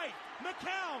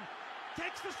McCown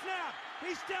takes the snap.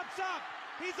 He steps up.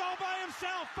 He's all by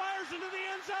himself. Fires into the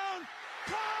end zone.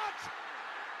 Caught!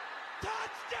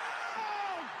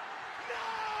 Touchdown!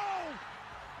 No!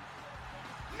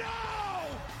 No!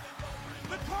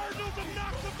 The Cardinals have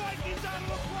knocked the Vikings out of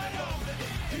the playoffs.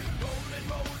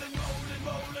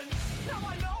 Rolling. Now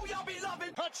I know y'all be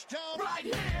loving. Touchdown! Right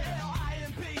here,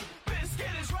 L-I-M-P.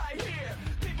 Biscuit is right here.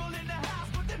 People in the house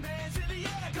put their hands in the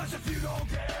air. Cause if you don't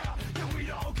care, then we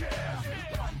don't care.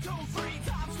 1, 2, 3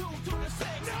 times 2 to the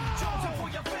 6. No! Chosen for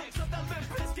your fix of the Limp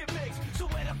Biscuit mix. So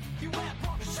when you at,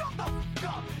 punk, shut the f***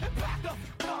 up and back the f***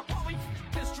 up while we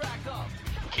this track up.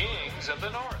 Kings of the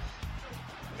North.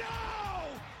 No!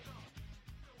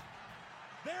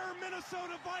 They're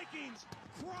Minnesota Vikings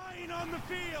crying on the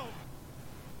field.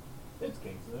 It's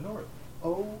Kings of the North.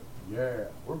 Oh, yeah.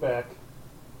 We're back.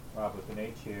 Rob with an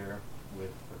H here with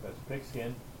Professor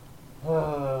Pigskin.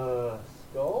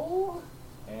 Skull?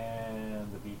 And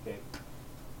the beefcake.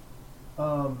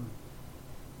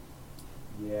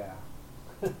 Yeah.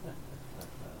 It's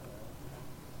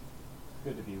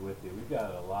good to be with you. We've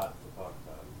got a lot to talk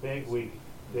about. Big week.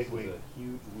 This is a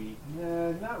huge week.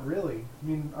 Nah, not really. I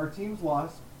mean, our team's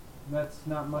lost. That's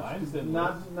not much. Mine's been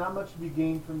Not much to be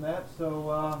gained from that.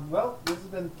 So, well, this has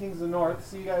been Kings of the North.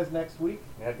 See you guys next week.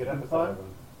 Yeah, good Been episode.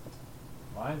 fun.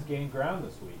 Mine's gained ground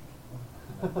this week.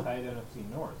 Tight NFC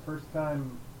North. First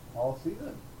time all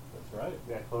season. That's right.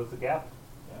 Yeah, close the gap.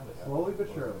 Yeah, they have Slowly but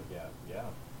closed surely. the gap. Yeah.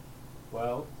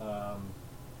 Well,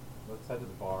 let's head to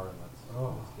the bar and let's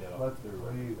get let's through please.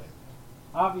 everything.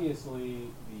 Obviously,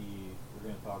 we're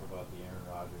going to talk about the Aaron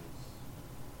Rodgers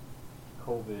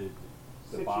COVID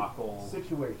debacle,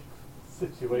 Situation.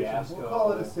 fiasco, We'll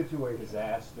call it a situation.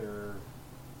 disaster.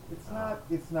 It's not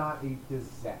a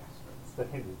disaster. It's the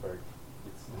Hindenburg.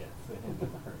 It's the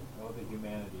Hindenburg. Oh, the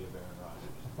humanity of Aaron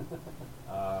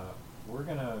Rodgers. We're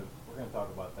gonna talk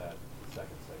about that in the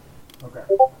second segment. Okay.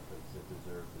 Because it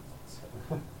deserves its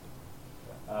own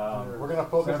segment. We're going to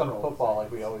focus on Several football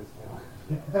like we always do.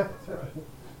 Yeah, that's right.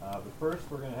 But first,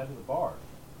 we're gonna head to the bar.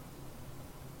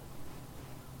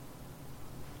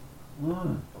 I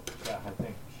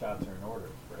think shots are in order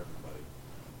for everybody.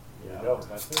 There Yeah, you go.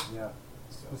 Professor? Yeah. Belly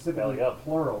Specifically, up.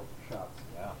 plural shots.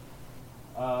 Yeah.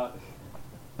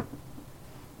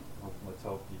 Let's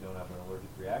hope you don't have an allergic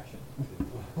reaction to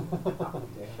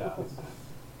shots. This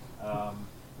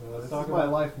Let's is talk my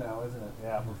about life now, isn't it?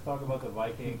 Yeah. Let's talk about the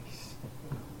Vikings.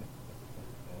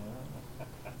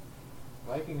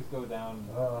 Vikings go down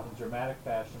in dramatic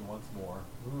fashion once more.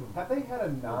 Have they had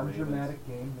a non-dramatic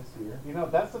game this year? You know,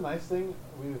 that's the nice thing.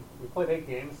 We played 8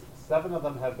 games. 7 of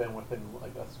them have been within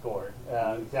like a score,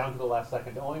 down to the last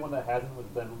second. The only one that hasn't was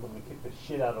been when we kicked the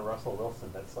shit out of Russell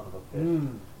Wilson. That son of a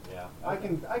bitch. Yeah. I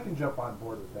can jump on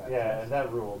board with that. Yeah, and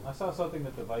that ruled. I saw something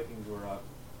that the Vikings were up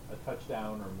a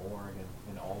touchdown or more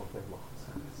in all of their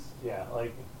losses. Yeah,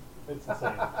 like it's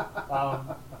insane.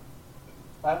 I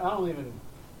don't even.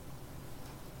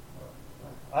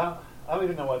 I don't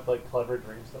even know what like clever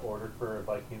drinks to order for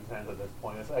Vikings fans at this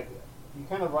point. It's like you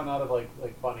kind of run out of like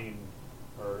funny,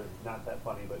 or not that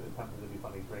funny, but attempted to be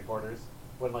funny drink orders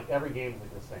when like every game is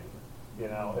like the same. You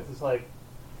know, it's just like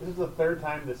this is the 3rd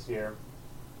time this year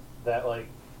that like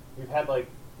we've had like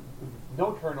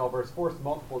no turnovers, forced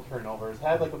multiple turnovers,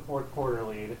 had like a 4th quarter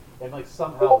lead, and like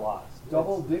somehow lost.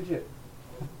 Double digit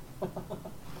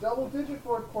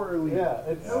 4th quarter lead. Yeah,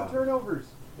 it's no turnovers.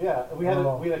 Yeah, we had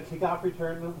a kickoff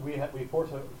return. We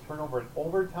forced a turnover in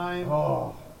overtime.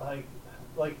 Oh.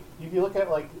 Like if you look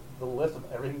at like the list of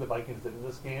everything the Vikings did in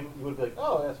this game, you would be like,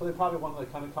 oh, yeah, so they probably won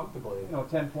like kind of comfortably.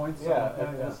 10 points. Yeah, something like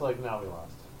and that, it's like now we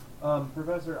lost.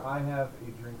 Professor, I have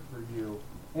a drink for you,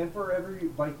 and for every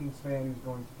Vikings fan who's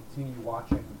going to continue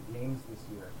watching games this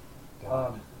year.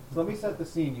 So let me set the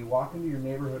scene. You walk into your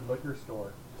neighborhood liquor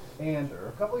store, and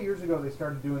a couple of years ago they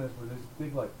started doing this with this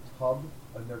big like tub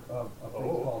of things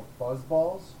called Buzz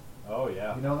Balls. Oh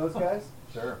yeah. You know those guys?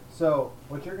 Sure. So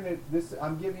what you're gonna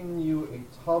I'm giving you a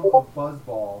tub of Buzz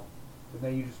Ball, and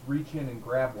then you just reach in and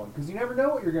grab one because you never know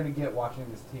what you're gonna get watching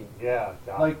this team. Yeah,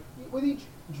 Like with each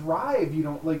drive, you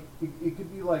don't like it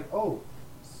could be like 8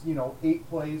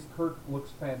 plays. Kirk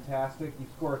looks fantastic. You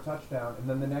score a touchdown, and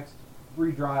then the next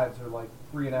 3 drives are like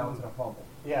 3 and outs and a fumble.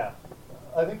 Yeah,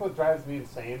 I think what drives me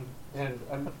insane, and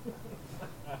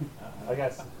I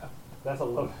guess that's a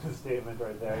loaded statement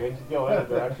right there. You should go in a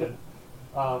direction.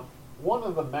 One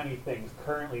of the many things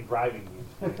currently driving me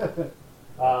insane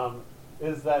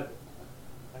is that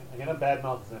I'm gonna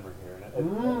badmouth Zimmer here, and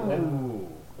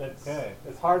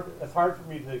it's hard for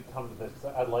me to come to this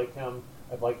because I like him.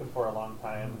 I've liked him for a long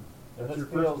time. And That's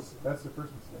this your feels first. That's the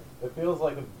first mistake. it feels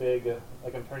like a big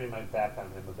like I'm turning my back on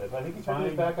him a bit. I think he's turning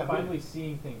his back on finally me.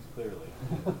 seeing things clearly.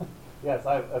 Yes,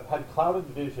 I've had clouded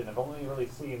vision. I've only really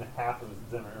seen half of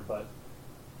Zimmer, but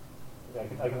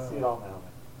I can see it all now.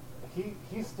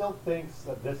 He still thinks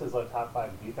that this is a top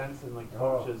 5 defense and like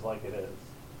coaches like it is,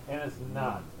 and it's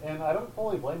not. And I don't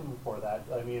fully blame him for that.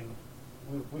 I mean,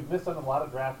 we've missed on a lot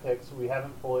of draft picks. We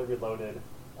haven't fully reloaded.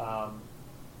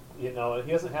 You know,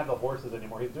 he doesn't have the horses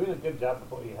anymore. He's doing a good job with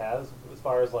what he has as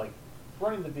far as like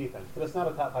running the defense, but it's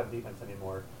not a top 5 defense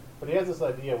anymore. But he has this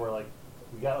idea where like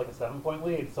we got like a 7-point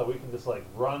lead, so we can just like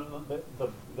run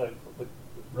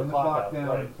Run the clock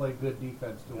down and play good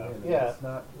defense to win. Yeah,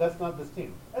 And that's not this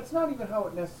team. that's not even how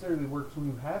it necessarily works when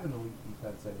you have an elite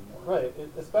defense anymore. Right,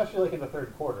 especially like in the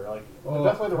third quarter. Like the Oh,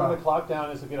 best way to run the God. clock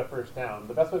down is to get a first down.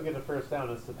 The best way to get a first down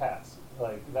is to pass.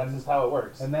 Like that's just how it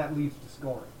works. And that leads to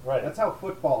scoring. Right. That's how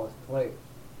football is played.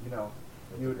 You know,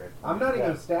 That's you, a great I'm point. not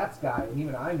even Yeah. a stats guy, and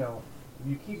even I know if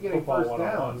you keep getting Football first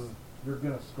 101. downs, you're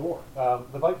gonna score.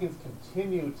 The Vikings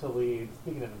continue to lead.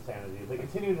 Speaking of insanity, they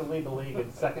continue to lead the league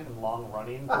in second and long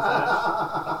running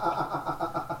percentage.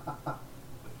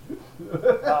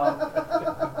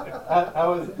 I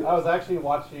was actually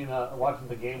watching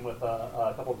the game with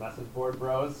a couple of message board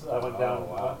bros. I went down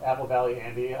wow. Apple Valley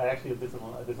Andy. I actually did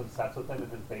some sets with him in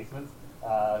his basement.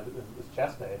 His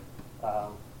chest day.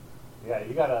 Yeah,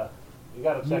 you gotta You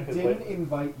check his didn't weight.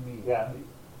 invite me. Yeah,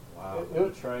 Wow, It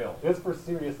was- betrayal. it was for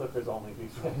serious lifters only.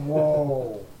 These days.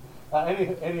 Whoa.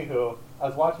 Anywho, I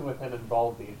was watching with him in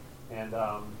Baldy, and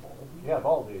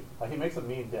Baldy. He makes a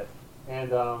mean dip, and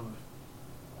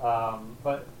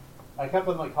but I kept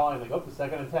on like calling like, oh, the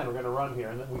 2nd and 10, we're gonna run here,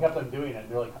 and then we kept on doing it. And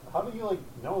they're like, how do you like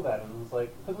know that? And it was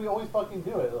like, because we always fucking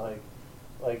do it.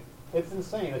 Like it's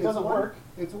insane. It doesn't work.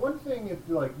 It's one thing if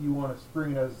like you want to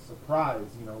spring it as a surprise,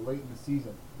 you know, late in the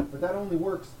season, but that only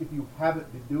works if you haven't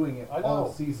been doing it I know.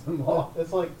 all season long.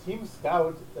 It's like team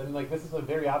scout, and like this is a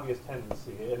very obvious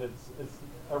tendency, and it's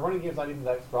our running game's not even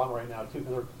that strong right now too,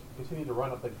 because we're continuing to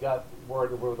run up the gut. We're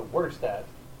the worst at.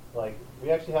 Like we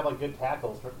actually have like good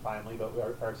tackles finally, but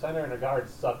our center and our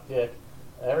guards suck dick.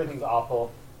 Everything's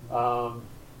awful,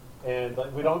 and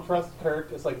like, we don't trust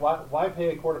Kirk. It's like why pay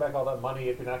a quarterback all that money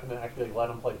if you're not going to actually let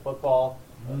him play football?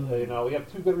 You know, we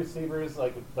have 2 good receivers.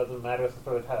 Like it doesn't matter if it's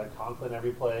sort of Tyler Conklin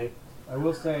every play. I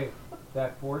will say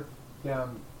that 4th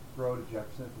down throw to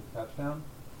Jefferson for the touchdown,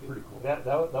 pretty cool. That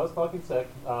was fucking sick.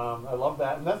 I love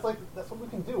that, and that's what we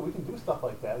can do. We can do stuff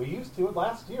like that. We used to it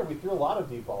last year. We threw a lot of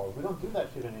deep balls. We don't do that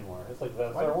shit anymore. It's like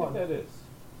that's Why do our you one. think that is?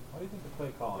 Why do you think the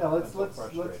play calling Yeah, has let's been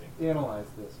so frustrating? analyze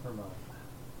this for a moment.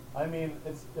 I mean,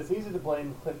 it's easy to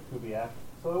blame Clint Kubiak,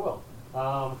 so I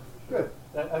will. Good.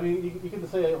 I mean, you can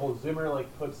just say, well, Zimmer like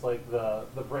puts like the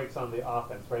brakes on the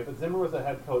offense, right? But Zimmer was the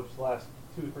head coach the last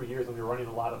 2-3 years when we were running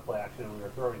a lot of play action and we were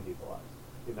throwing deep a lot.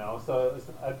 You know, so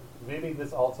maybe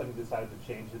this all of a sudden decided to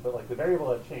change it, but like the variable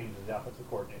that changed is the offensive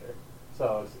coordinator.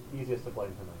 So it's easiest to blame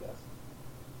him, I guess.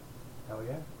 Hell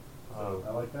yeah. So,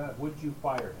 I like that. Would you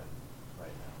fire him right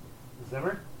now?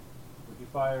 Zimmer? Would you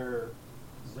fire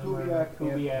Zimmer, Kubiak,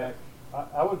 Kubiak?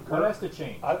 I would. What has to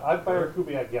change? I'd fire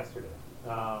Kubiak yesterday.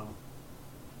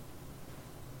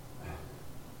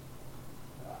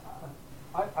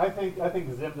 I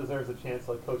think Zim deserves a chance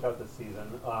to like coach out this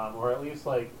season, or at least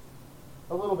like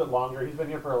a little bit longer. He's been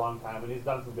here for a long time and he's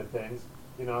done some good things.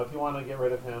 You know, if you want to get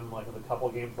rid of him, like with a couple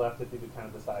games left, if you could kind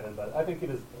of decide it. But I think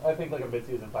I think like a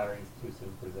midseason firing is too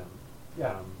soon for Zim.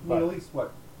 Yeah. You need at least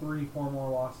what 3-4 more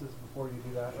losses before you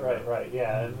do that. Right,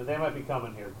 yeah, and they might be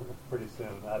coming here pretty soon.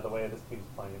 The way this team's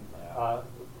playing.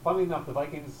 Funnily enough, the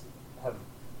Vikings have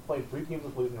played 3 teams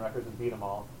with losing records and beat them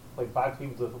all. Played 5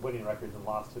 teams with winning records and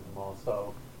lost to them all.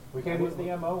 So we can't. What was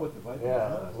the MO with the Vikings? Yeah,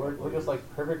 last we're couple just years?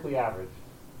 like perfectly average,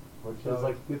 which So is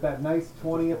like get that nice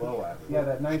 20th. below average. Yeah,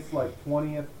 that nice like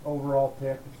 20th overall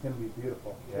pick. It's gonna be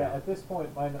beautiful. Yeah. At this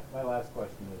point, my last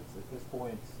question is: at this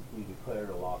point, you declare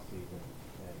a lost season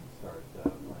and start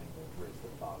playing the race to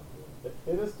the bottom.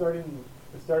 it is starting.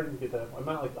 It's starting to get that. I'm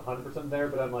not like 100% there,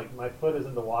 but I'm like my foot is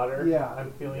in the water. Yeah.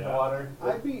 I'm feeling the Yeah. water.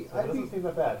 It doesn't seem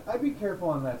that bad. I'd be careful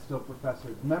on that still, Professor.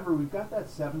 Remember, we've got that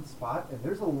 7th spot, and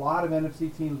there's a lot of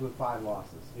NFC teams with 5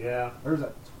 losses. Yeah, There's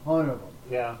a ton of them.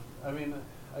 yeah. I mean,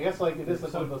 I guess like it is It's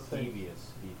one so of those things.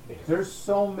 devious these days. There's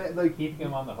so many. Like keeping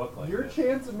him on the hook like your this.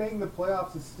 chance of making the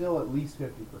playoffs is still at least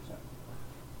 50%.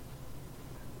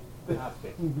 Not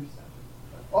 50%.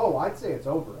 Oh, I'd say it's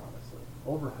over, honestly.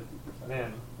 Over 50%.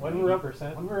 Man, when we were up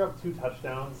 90%? when we were up 2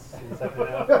 touchdowns in the second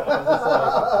half, I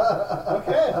was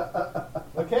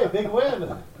just like, okay, big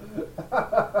win.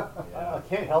 I Yeah.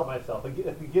 can't help myself. If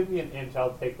you give me an inch,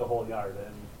 I'll take the whole yard.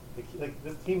 And like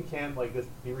this team can like just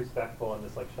be respectful and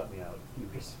just like shut me out. You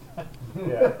respect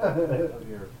Yeah. of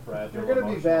your fragile If you're gonna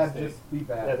be emotional bad, state. just be Yeah,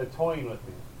 bad. they're toying with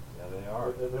me. Yeah, they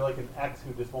are. They're like an ex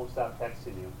who just won't stop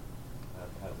texting you. That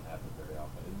hasn't happened very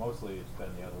often. And mostly it's been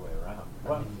the other way around.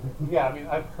 Well, yeah, I mean,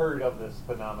 I've heard of this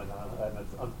phenomenon, and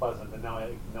it's unpleasant, and now I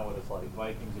know what it's like. The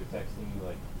Vikings are texting you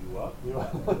like, you up? You,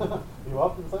 you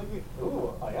up? It's like,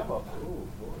 ooh, I am up. Ooh,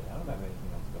 boy, I don't have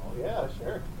anything else going. Yeah,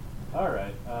 sure. All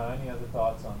right. Any other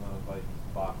thoughts on the Vikings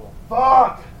debacle?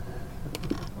 Fuck!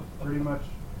 Pretty much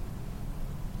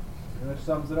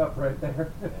sums it up right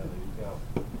there. Yeah, there you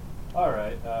go. All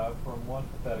right. From one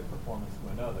pathetic performance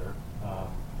to another,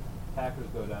 Packers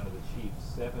go down to the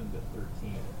Chiefs,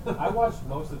 7-13. I watched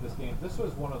most of this game. This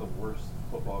was one of the worst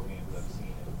football games I've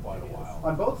seen in quite a while.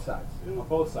 On both sides. On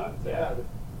both sides, yeah. Bad.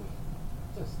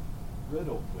 Just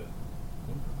riddled with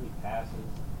incomplete passes,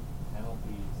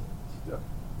 penalties.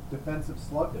 Defensive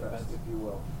slugfest, Defense. if you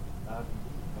will.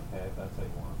 Okay, if that's how you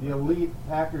want. The elite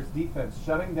Packers defense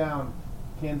shutting down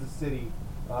Kansas City.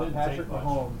 Didn't Patrick take much.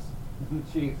 Mahomes,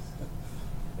 Chiefs.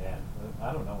 Man,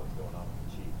 I don't know what's going on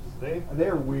with the Chiefs.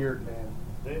 They're weird,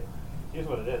 man. Here's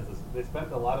what it is they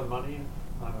spent a lot of money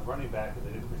on a running back, and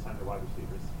they didn't resign their wide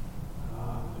receivers.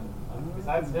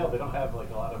 Besides Hill, they don't have like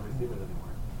a lot of receivers anymore.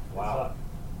 They Wow. suck.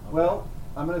 Well,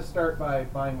 I'm going to start by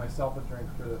buying myself a drink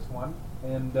for this one,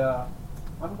 and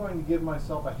I'm going to give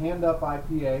myself a Hand Up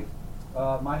IPA.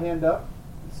 My hand up.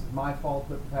 This is my fault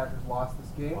that the Packers lost this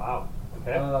game. Wow.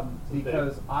 Okay. This is big.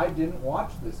 Because I didn't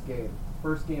watch this game.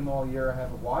 First game all year I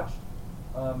haven't watched,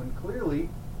 and clearly,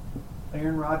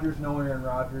 Aaron Rodgers, no Aaron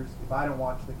Rodgers. If I don't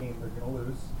watch the game, they're going to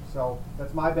lose. So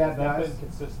that's my bad, Has that guys. been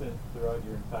consistent throughout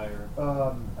your entire?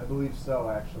 I believe so,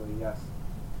 actually. Yes.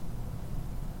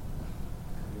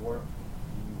 You weren't.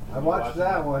 I watched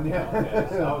that one, yeah. Okay,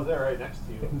 So I was there right next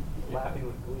to you, laughing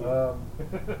with glee.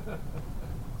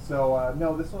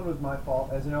 No, this one was my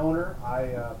fault. As an owner,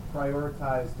 I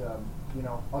prioritized,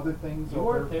 other things. You over.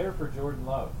 weren't there for Jordan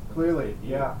Love. in Clearly, his debut.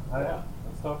 yeah. Yeah.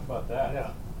 Let's talk about that.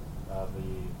 Yeah.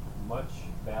 The much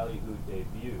ballyhooed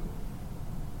debut.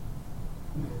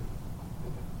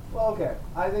 Well, okay.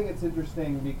 I think it's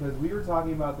interesting because we were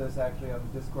talking about this actually on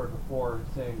the Discord before,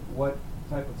 saying what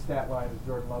type of stat line is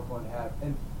Jordan Love going to have.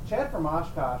 And Chad from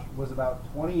Oshkosh was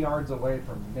about 20 yards away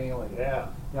from nailing it. Yeah.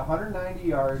 190 Let's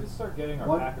yards. just start getting our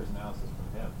One- Packers analysis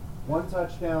from him. 1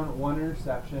 touchdown, 1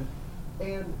 interception.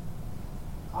 And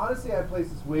honestly, I place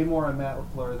this way more on Matt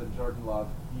LaFleur than Jordan Love.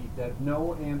 He had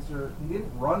no answer. He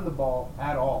didn't run the ball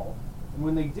at all. And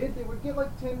when they did, they would get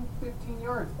like 10, 15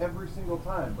 yards every single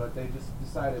time. But they just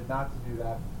decided not to do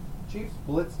that. Chiefs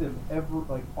blitzed him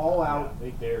all out, Yeah,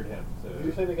 they dared him Did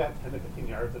you to. say they got 10 to 15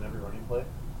 yards in every running play?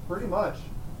 pretty much.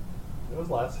 It was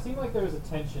less. It seemed like there was a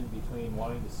tension between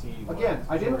wanting to see. what Again,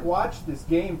 I didn't Jordan- watch this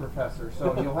game, Professor,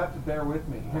 so you'll have to bear with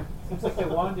me. Seems like they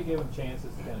wanted to give him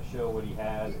chances to kind of show what he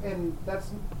had. And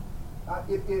that's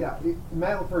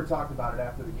Matt LaFleur talked about it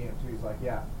after the game too. He's like,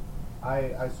 yeah,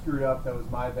 I screwed up. That was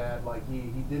my bad. Like he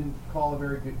didn't call a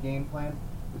very good game plan.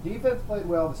 The defense played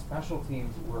well. The special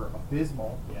teams were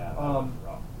abysmal. Yeah, that was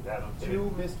rough. Yeah, no kidding.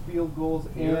 2 missed field goals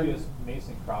Furious and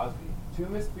Mason Crosby. 2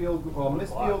 missed field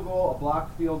Blocked. goal, a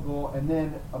blocked field goal, and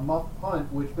then a muff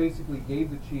punt, which basically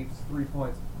gave the Chiefs 3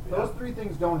 points. Those Yeah. 3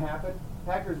 things don't happen.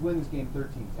 Packers win this game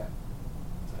 13-10.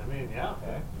 I mean, yeah.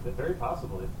 Okay. Very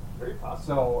possibly. Very possibly.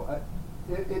 So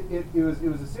it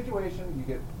was a situation. You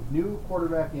get a new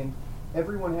quarterback in.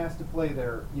 Everyone has to play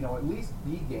their at least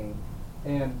B game,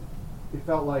 and it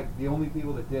felt like the only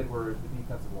people that did were the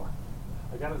defensive line.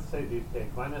 I gotta say,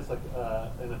 Beefcake, mine is like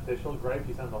an official gripe.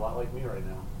 You sound a lot like me right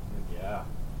now. Yeah.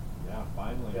 Yeah,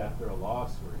 finally, Yeah. after a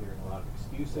loss, we're hearing a lot of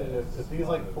excuses. If these a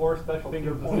lot like of 4 special finger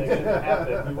teams pointing. mistakes didn't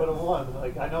happen, you would have won.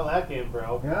 Like I know that game,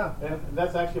 bro. Yeah. And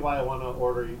that's actually why I want to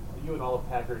order you and all of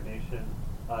Packer Nation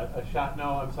a shot.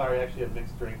 No, I'm sorry, actually a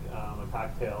mixed drink, a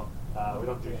cocktail. We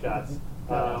don't do shots.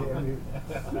 God damn you.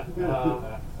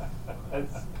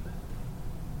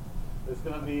 It's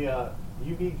gonna be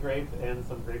UV grape and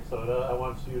some grape soda. I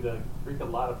want you to drink a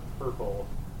lot of purple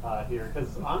here,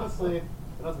 because honestly,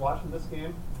 when I was watching this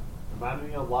game, it reminded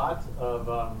me a lot of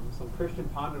some Christian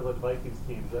Ponder-led Vikings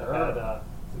teams that Sure. had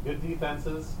some good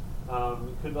defenses.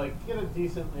 Could like get a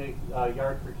decent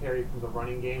yard per carry from the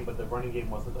running game, but the running game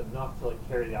wasn't enough to like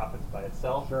carry the offense by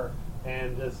itself. Sure.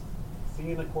 And just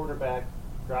seeing the quarterback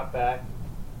drop back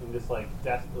and just like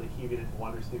desperately heaving it to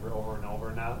one receiver over and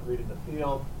over, not reading the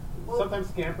field, Well, sometimes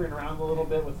scampering around a little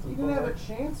bit with some He didn't have a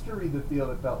footwork. chance to read the field.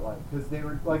 It felt like because they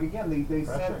were like again they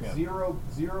Pressuring sent him.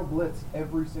 zero blitz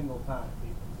every single time.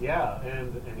 Yeah,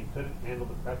 and he couldn't handle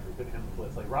the pressure. He couldn't handle the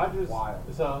blitz. Like Rodgers. Wild.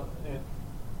 So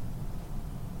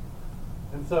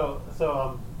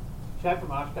Chad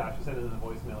from Oshkosh, who sent it in the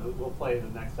voicemail, we'll play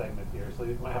in the next segment here, so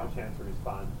he might have a chance to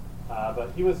respond.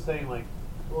 But he was saying, like,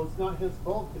 well, it's not his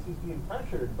fault because he's being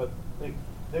pressured, but like,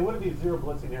 they wouldn't be zero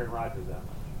blitzing Aaron Rodgers that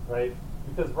much, right?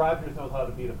 Because Rodgers knows how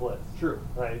to beat a blitz. True.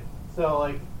 Right? So,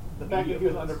 like, the fact Media that he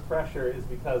was blitz. under pressure is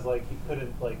because, like, he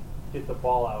couldn't, like, get the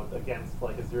ball out against,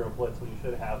 like, a zero blitz when you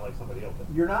should have, like, somebody open.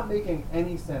 You're not making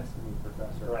any sense to me,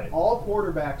 Professor. Right. All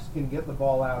quarterbacks can get the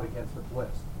ball out against a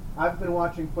blitz. I've been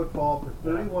watching football for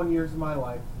 31 years of my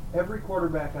life. Every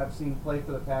quarterback I've seen play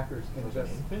for the Packers can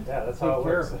just. Yeah, that's Take how it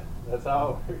care works. of it. That's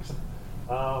how it works.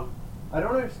 I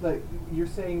don't understand. Like, you're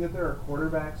saying that there are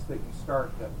quarterbacks that you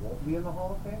start that won't be in the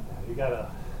Hall of Fame? You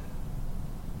gotta.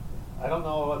 I don't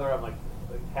know whether I'm like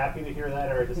happy to hear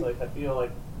that or just like I feel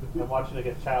like I'm watching like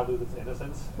a child lose its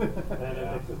innocence, and it's kind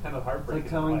of It's heartbreaking. like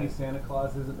telling in a me way. Santa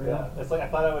Claus isn't real. Yeah, it's like I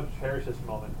thought I would cherish this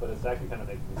moment, but it's actually kind of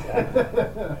making me sad.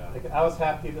 Like I was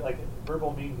happy that, like,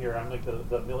 verbal meme here. I'm like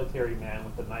the military man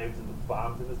with the knives and the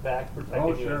bombs in his back,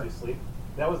 protecting you sure. as you sleep.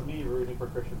 That was me rooting for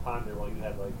Christian Ponder while you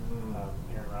had like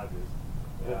Aaron Rodgers.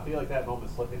 And Yeah. I feel like that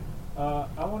moment's slipping.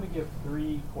 I want to give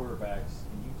 3 quarterbacks,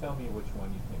 and you tell me which one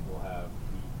you think will have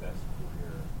the best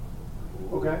career.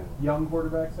 Okay. Young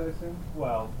quarterbacks, I assume?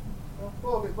 Well,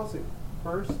 Well, okay, let's see.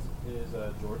 first is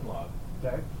Jordan Love.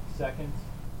 Okay. Second,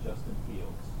 Justin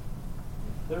Fields.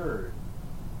 And third,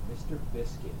 Mr.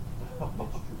 Biscuit, Mitch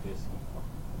Trubisky.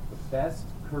 The best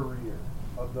career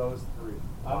of those 3.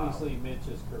 Obviously,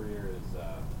 Mitch's career is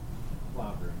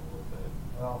floundering a little bit.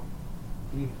 Well,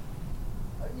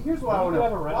 here's what Well, I want you to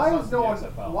have a know. renaissance in the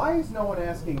XFL. Why is no one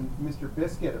asking Mr.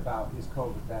 Biscuit about his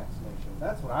COVID vaccination?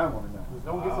 That's what I want to know.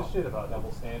 No one gives a shit about double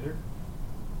it. standard.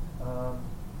 Um,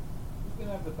 Who's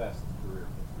gonna have the best career of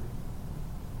the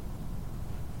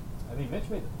 3? I mean, Mitch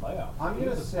made the playoffs. I'm He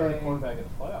gonna was the starting say- quarterback in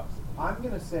the playoffs. I'm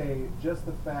going to say just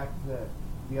the fact that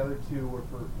the other 2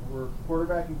 were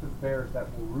quarterbacking for the Bears, that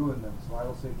will ruin them. So I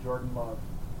will say Jordan Love.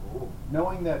 Ooh.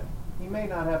 Knowing that he may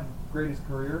not have the greatest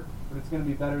career, but it's going to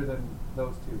be better than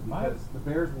those 2 My- because the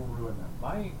Bears will ruin them.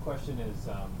 My question is,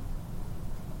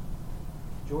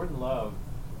 Jordan Love.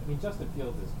 I mean, Justin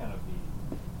Fields is kind of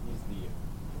he's the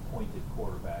appointed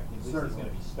quarterback. At least he's Certainly. going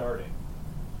to be starting.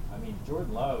 I mean,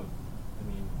 Jordan Love. I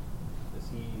mean, is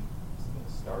he going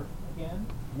to start again?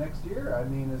 Next year, I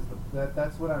mean,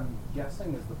 that's what I'm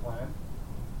guessing is the plan.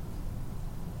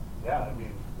 Yeah, I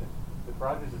mean, if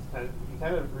Rodgers is he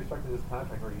kind of restructured his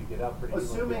contract where you get out pretty easily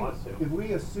if he Assuming, wants to. if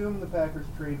we assume the Packers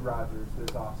trade Rodgers this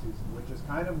offseason, which is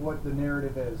kind of what the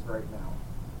narrative is right now,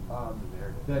 The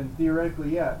narrative. then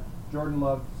theoretically, yeah, Jordan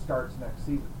Love starts next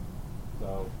season.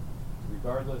 So,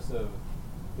 regardless of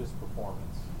this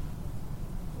performance,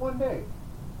 One day.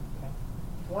 okay.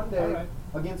 One day All right.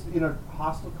 against a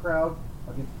hostile crowd,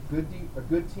 against a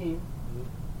good team.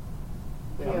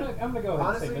 I'm gonna go ahead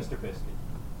Honestly, and say Mr. Biscuit.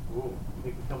 Ooh, you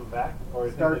think he's coming back, or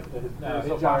is Start- his No, career hey,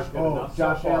 so far Josh, is good enough?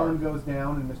 Josh So far. Allen goes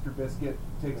down and Mr. Biscuit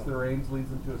takes the reins, leads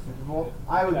them to a Super Bowl. It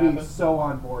I would could be happen. so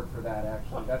on board for that.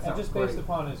 Actually, that And sounds just great. based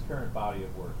upon his current body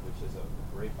of work, which is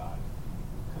a great body.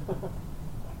 You're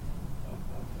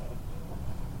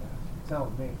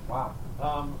telling me, wow.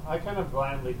 I kind of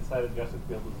blindly decided Justin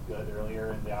Fields was good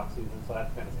earlier in the offseason, so I have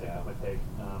to kind of stick with my take.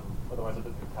 Otherwise, I'm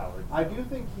a coward. I do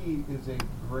think he is a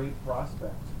great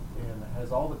prospect and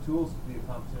has all the tools to be a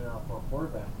competent NFL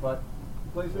quarterback, but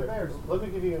he plays for the Bears. Let me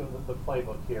give you the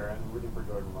playbook here. I'm rooting for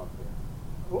Jordan Love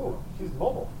here. Ooh, she's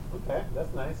mobile. Okay,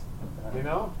 that's nice. Okay. You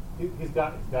know, he's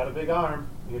got a big arm.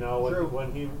 You know, True.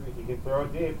 when he can throw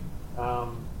it deep,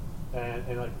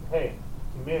 and like, hey,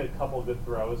 he made a couple of good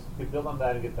throws. You could build on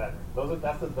that and get better.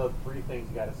 That's the 3 things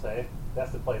you got to say.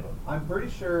 That's the playbook. I'm pretty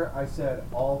sure I said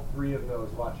all 3 of those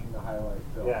watching the highlight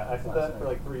film. Yeah, I said last that night. for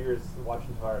like 3 years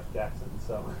watching Tavares Jackson.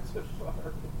 So,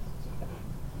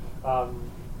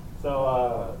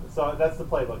 so that's the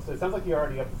playbook. So it sounds like you're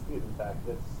already up to speed. In fact,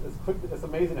 it's quick. It's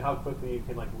amazing how quickly you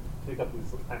can like pick up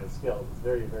these kind of skills. It's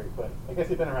very quick. I guess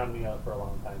you've been around me for a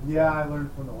long time. so- Yeah, I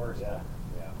learned from the worst. Yeah.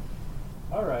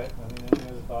 Yeah. All right. I mean, any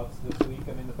other thoughts this week?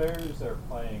 I mean, the Bears are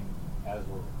playing as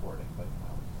we're recording, but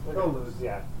They're They'll gonna- lose.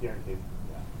 Yeah, guaranteed.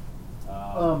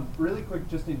 yeah. Really quick,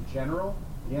 just in general,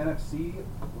 the NFC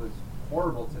was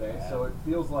horrible today. Yeah. So it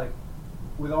feels like,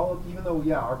 even though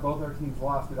both our teams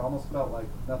lost, it almost felt like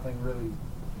nothing really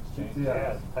Changed.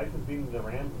 Yeah, Titans beating the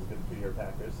Rams is good for your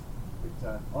Packers. big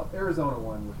time. Well, Arizona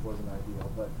won, which wasn't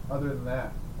ideal, but other than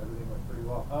that, everything went pretty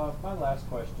well. My last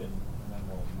question, and then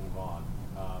we'll move on.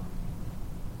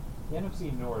 The NFC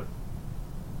North,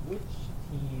 which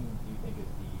team do you think is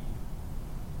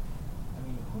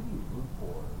who do you root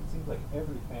for? It seems like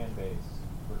every fan base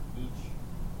for each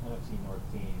NFC North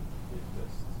team is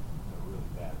just in a really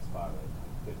bad spot right now.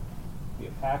 You could be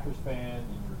a Packers fan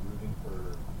and you're rooting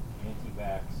for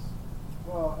anti-vax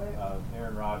Well,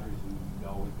 Aaron Rodgers, who you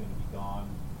know is going to be gone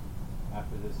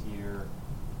after this year.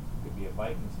 Could be a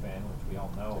Vikings fan, which we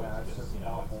all know Yeah, is it's just, just you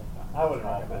know, awful. I wouldn't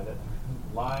recommend it.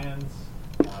 Lions.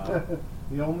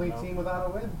 the only no. team without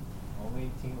a win. Only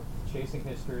team chasing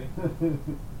history. And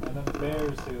then the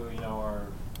Bears, who, you know, are,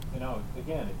 you know,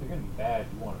 again, if you're going to be bad,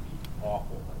 you want to be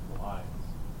awful like the Lions.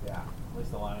 Yeah. At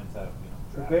least the Lions have, you know,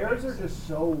 The draft Bears picks. are just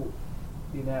so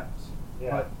inept,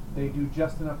 Yeah. but they do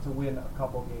just enough to win a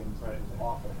couple games, Right. which is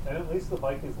awful. And at least the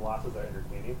Vikings' losses are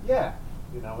entertaining. Yeah.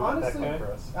 You know, we got that Honestly, going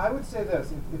for us. I would say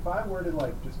this: if I were to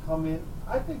like just come in,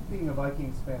 I think being a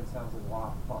Vikings fan sounds like a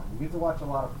lot of fun. You get to watch a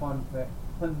lot of fun,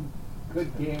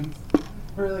 good games,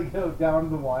 really go down to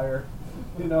the wire.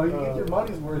 You know, you get your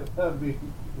money's worth out of me.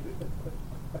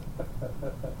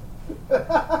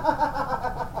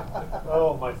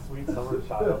 Oh, my sweet summer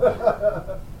child.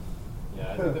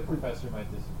 Yeah, I think the professor might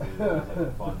disagree. That he's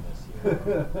having fun this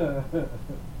year.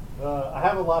 I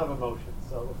have a lot of emotions,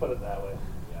 so we'll put it that way.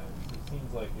 Yeah, it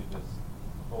seems like you're just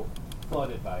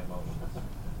flooded by emotions.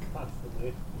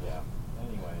 Constantly. Yeah.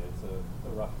 Anyway, it's a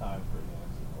rough time for the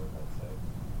NFC North, I'd say.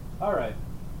 All right,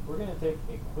 we're going to take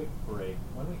a quick break.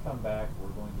 When we come back,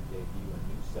 we're going to debut a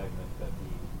new segment that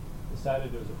we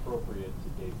decided it was appropriate to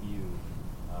debut,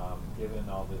 given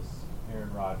all this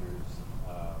Aaron Rodgers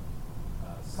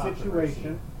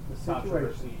Situation. The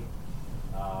controversy.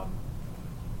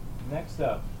 Next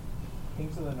up,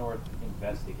 Kings of the North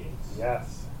investigates.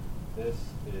 Yes. This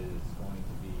is going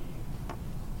to be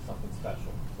something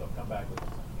special. So come back with us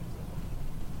on Kings of the North.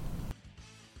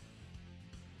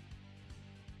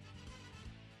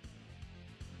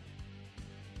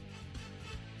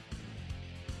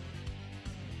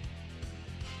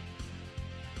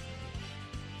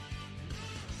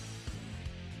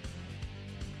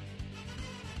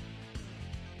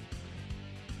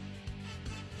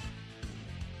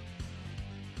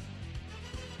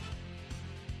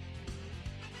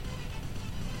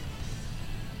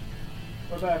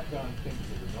 We're back on Kings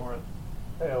of the North.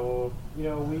 Hey, well, You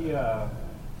know,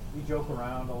 we joke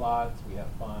around a lot. We have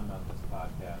fun on this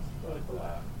podcast, but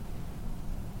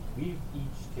we've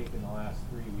each taken the last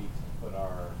 3 weeks to put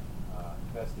our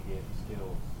investigative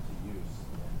skills to use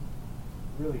and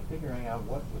really figuring out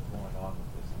what was going on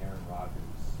with this Aaron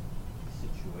Rodgers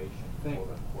situation, Thank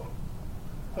quote unquote.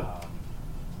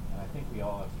 And I think we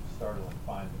all have some startling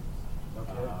findings.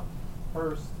 Okay.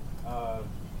 First,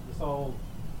 this all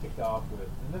kicked off with,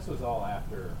 and this was all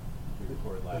after we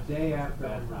recorded last The day week. It was a after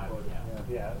bad we timing, recorded,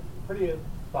 yeah. yeah, pretty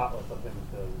thoughtless of him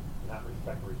to not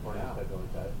respect the recording Yeah. schedule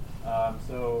like that.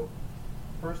 So,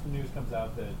 first the news comes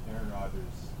out that Aaron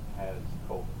Rodgers has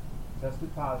COVID.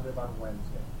 Tested positive on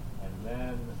Wednesday. And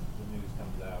then the news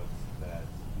comes out that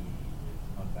he is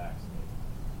unvaccinated.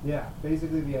 Yeah,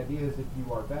 basically the idea is if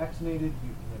you are vaccinated,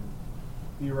 you can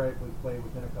theoretically play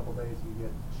within a couple days. You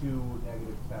get 2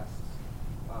 negative tests,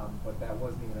 but that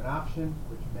wasn't even an option,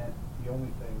 which meant the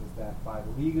only thing is that by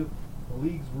the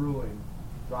league's ruling,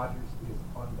 Rodgers is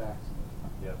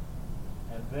unvaccinated. Yep.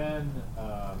 And then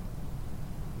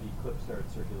the clip started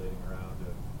circulating around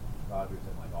of Rodgers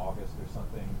in like August or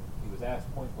something. He was asked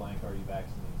point blank, "Are you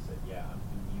vaccinated?" He said, "Yeah, I'm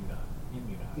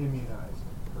immunized." Immunized,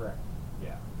 correct.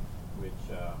 Yeah, which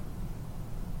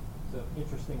is an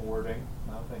interesting wording.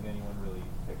 I don't think anyone really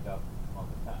picked up on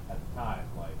at the time.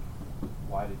 Like,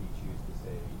 why did he choose to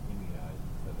say immunized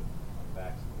instead of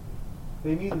unvaccinated?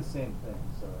 They mean the same thing,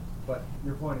 so. But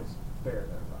your point is fair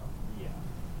there, Rob. Yeah,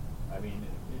 I mean,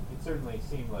 it certainly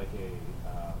seemed like a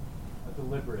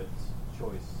deliberate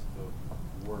choice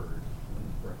of word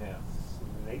for him.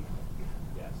 Snake.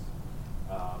 Yes.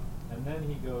 And then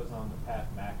he goes on the Pat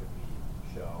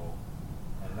McAfee show,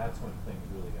 and that's when things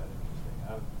really got interesting.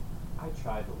 I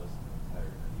tried to listen to the entire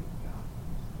interview with John.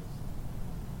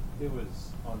 It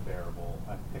was unbearable.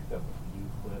 I picked up a few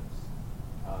clips.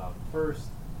 First,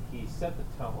 he set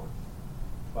the tone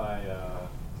by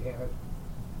Damn it.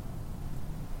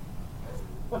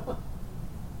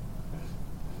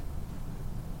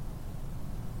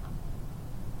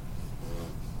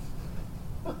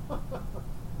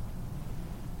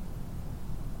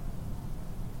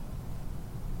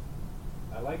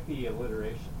 I like the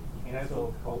alliteration.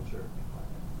 Cancel culture.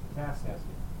 Casket.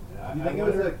 Yeah, You I think it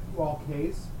was wonder- all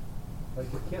K's?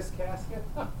 Like the Kiss casket?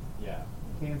 Yeah,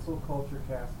 Cancel culture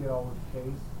casket, all with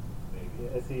K's? maybe.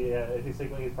 Is he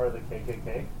signaling he's part of the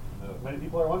KKK? No. Many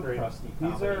people are wondering. Crusty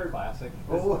These comedy are- classic.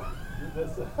 Oh.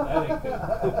 This, That ain't good.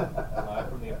 Live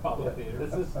from the Apollo Theater.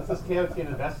 This is KOT and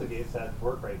Investigates at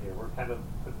work right here. We're kind of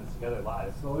putting this together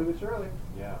live. Slowly but surely.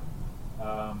 Yeah.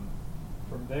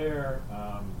 From there,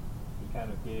 he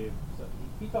kind of gave.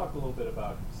 He talked a little bit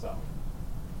about himself.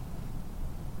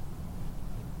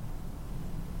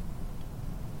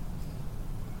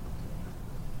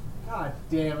 God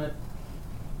damn it.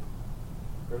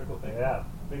 Critical thinking. Yeah,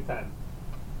 big time.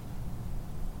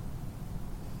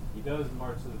 He does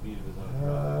march to the beat of his own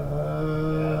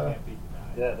drum. Yeah, can't be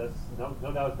denied. Yeah, that's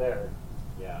no doubt there.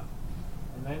 Yeah.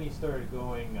 And then he started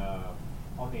going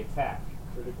on the attack.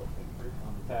 Critical thinker.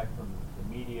 On the attack from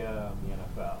the media, the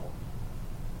NFL.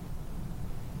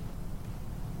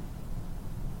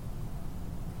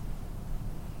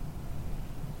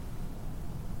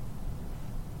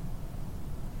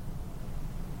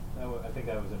 I think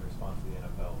that was in response to the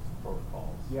NFL's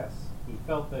protocols. Yes. He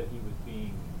felt that he was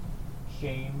being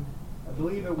shamed, I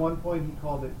believe at one point he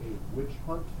called it a witch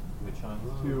hunt witch hunts,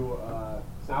 to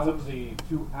So out some of the-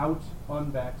 to out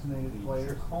unvaccinated the players.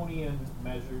 draconian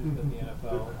measures that the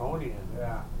NFL. Draconian.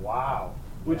 Yeah. Wow.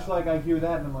 Which, Yeah. like, I hear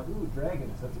that and I'm like, ooh,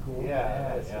 dragons, that's cool.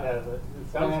 Yeah, yeah. it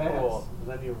sounds Badass. cool. And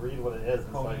then you read what it is, and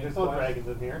it's like, Draconian there's no flesh. dragons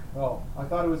in here. Oh, I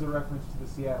thought it was a reference to the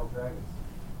Seattle Dragons.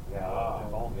 Yeah.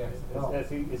 Oh,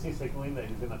 yes. Is he signaling that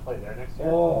he's going to play there next year?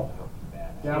 Oh, That would be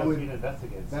badass. that would-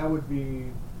 investigates. that would be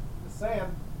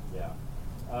Sam. Yeah.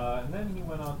 And then he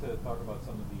went on to talk about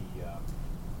some of the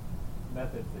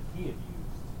methods that he had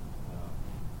used.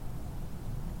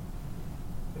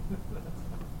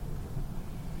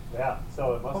 Yeah.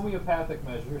 So it must. Homeopathic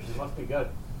measures. It must be good.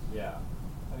 Yeah.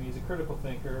 I mean, he's a critical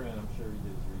thinker, and I'm sure he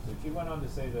did his research. He went on to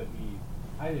say that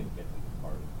I didn't get to be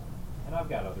part of it. And I've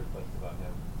got other clips about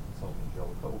him insulting Joe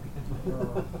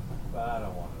Rogan. But I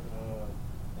don't want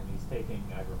to. And he's taking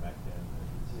ivermectin.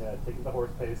 And Yeah, taking the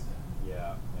horse pace.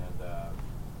 yeah, and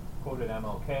quoted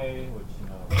MLK, which,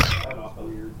 That was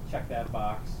weird. check that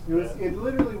box. It was. Yeah. It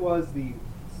literally was the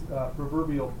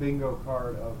proverbial bingo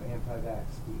card of anti-vax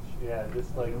speech. Yeah,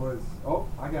 just like It was. Oh,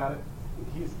 I got it.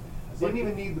 he's Didn't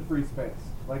even need the free space.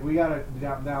 Like, we got it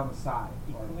down the side.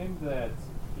 He Like, claimed that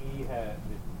that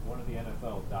one of the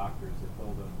NFL doctors had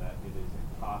told him that it is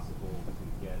impossible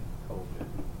to get COVID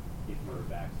if you're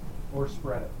vaccinated. or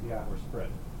spread it. Yeah. Or spread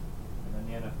it. And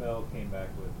then the NFL came back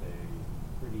with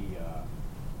a pretty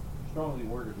strongly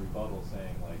worded rebuttal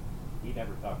saying, like, he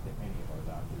never talked to any of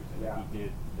our doctors, and Yeah. if he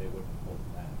did, they wouldn't have told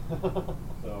him that.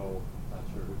 So, not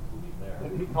sure who to believe there.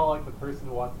 Did he call like the person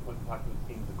who went to talk to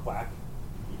the team's a quack?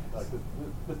 Yes. Like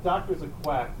this doctor's a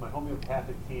quack. My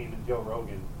homeopathic team and Joe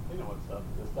Rogan, they know what's up.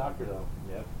 This doctor though,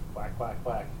 Yep. quack quack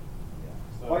quack.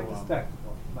 Yeah. So, Quite the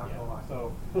spectacle. Not yeah. gonna lie.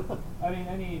 So, I mean,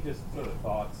 any just sort of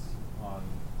thoughts on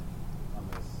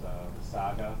this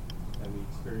saga that we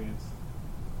experienced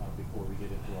before we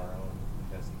get into our own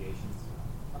investigations?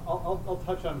 I'll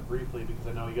touch on briefly because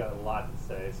I know you got a lot to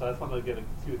say. So I just wanted to get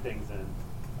two things in.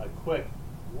 Quick.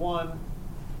 One,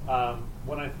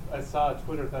 when I saw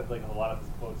Twitter had like a lot of his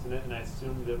quotes in it, and I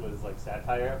assumed it was like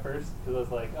satire at first because I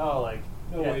was like, oh, like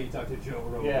No yeah. way you talk to Joe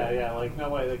Rogan. Yeah, like no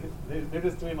way. Like they're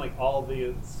just doing like all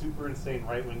the super insane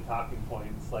right wing talking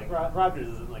points. Like Rogers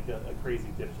isn't like a crazy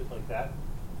dipshit like that.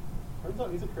 Turns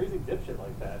out he's a crazy dipshit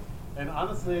like that. And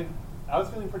honestly, I was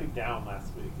feeling pretty down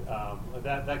last week.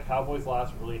 That Cowboys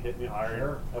loss really hit me hard.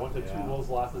 Sure. I went to Yeah. 2 Wolves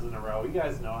losses in a row. You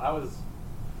guys know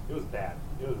it was bad.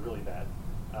 It was really bad.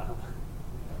 Yeah, it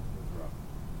was rough.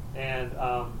 And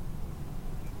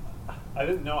I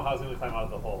didn't know how I was going to climb out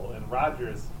of the hole. And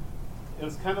Rodgers, it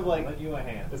was kind of like Lend you a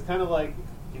hand. it's kind of like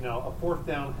a 4th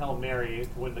down Hail Mary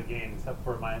to win the game, except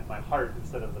for my heart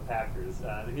instead of the Packers.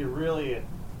 He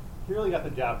really got the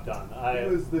job done. It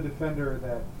was the defender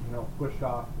that pushed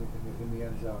off in the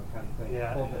end zone kind of thing.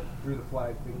 Yeah. Pulled it, drew the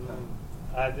flag big time.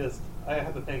 I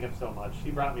have to thank him so much. He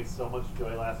brought me so much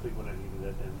joy last week when I needed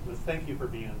it, and just thank you for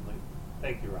being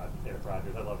thank you, Eric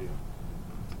Rodgers. I love you.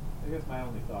 I guess my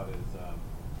only thought is,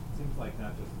 it seems like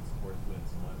not just in sports, but in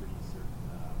celebrities,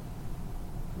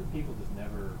 certain people just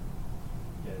never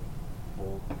get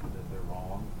told that they're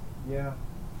wrong, Yeah.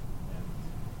 and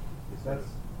they sort That's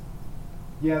of-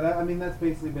 that's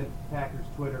basically been Packers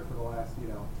Twitter for the last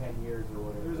 10 years or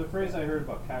whatever. There's a phrase I heard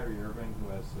about Kyrie Irving who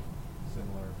has some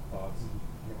similar thoughts,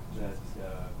 Yeah. that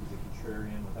he's a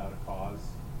contrarian without a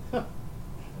cause. That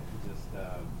he just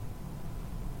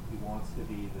he wants to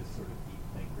be this sort of deep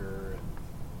thinker and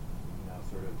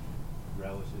sort of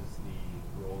relishes the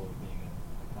role of being an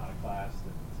iconoclast,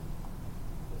 and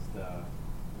just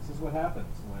this is what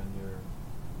happens when you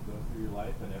go through your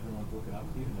life and everyone's looking up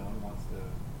to you. No one wants to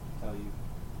tell you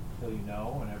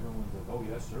no, and everyone's like, oh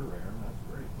yes sir, Aaron, that's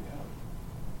great, yeah.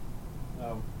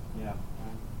 So yeah,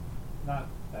 I'm not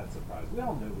that surprised. We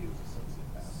all knew he was a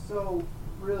sociopath. So,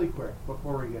 really quick,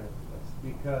 before we get into this,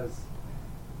 because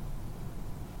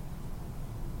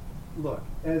look,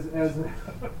 as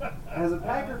a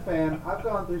Packer fan, I've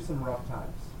gone through some rough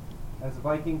times. As a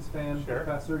Vikings fan, Sure.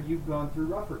 Professor, you've gone through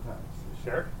rougher times.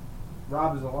 Sure.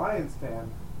 Rob is a Lions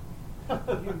fan.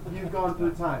 You've gone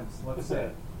through times, let's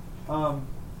say.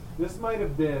 This might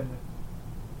have been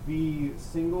the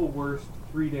single worst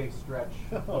 3-day stretch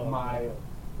of my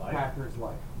Life. Packers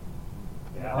life.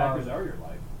 Yeah. Packers are your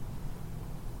life.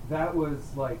 That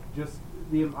was like just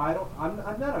I'm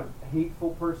not a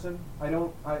hateful person. I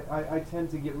tend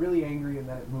to get really angry and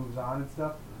then it moves on and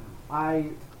stuff.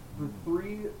 For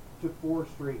 3 to 4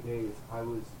 straight days I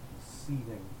was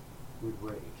seething with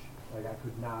rage. Like I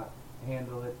could not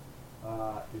handle it.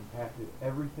 Impacted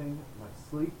everything, my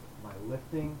sleep, my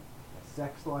lifting, my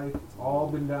sex life. It's all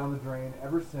been down the drain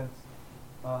ever since.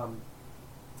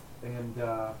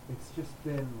 It's just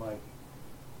been like,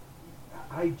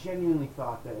 I genuinely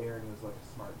thought that Aaron was like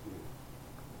a smart dude.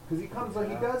 Because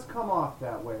he does come off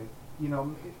that way, you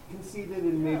know, conceited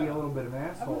and maybe a little bit of an I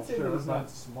asshole. would say sure, that he's but- not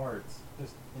smart.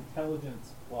 Just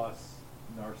intelligence plus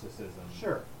narcissism.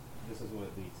 Sure. This is what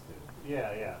it leads to.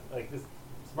 Yeah. Like this,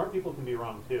 smart people can be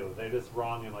wrong too. They're just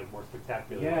wrong in like more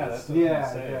spectacular Yeah, ways. that's what I was Yeah,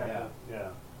 gonna say. exactly. Yeah.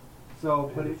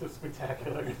 So, but It's just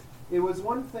spectacular. it was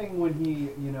one thing when he,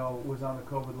 you know, was on the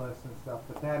COVID list and stuff,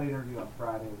 but that interview on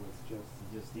Friday was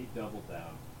just, He doubled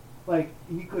down. like,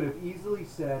 he could have easily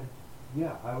said,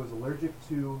 yeah, I was allergic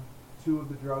to 2 of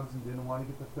the drugs and didn't want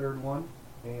to get the 3rd one,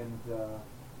 and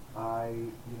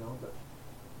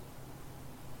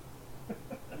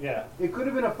Yeah. it could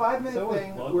have been a 5-minute So was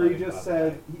thing Blood where he Money just about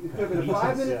said, that. it could have been a Jesus,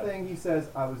 5-minute yeah. thing, he says,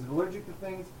 I was allergic to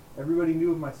things, everybody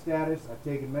knew of my status, I've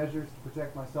taken measures to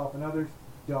protect myself and others,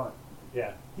 done.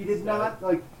 Yeah. He did not,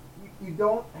 like, you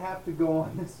don't have to go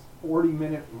on this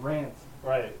 40-minute rant.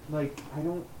 Right. Like, I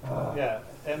don't. Yeah,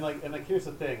 and like here's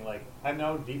the thing, like I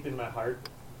know deep in my heart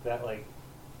that like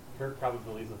Kirk probably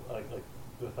believes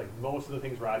with most of the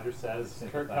things Roger says,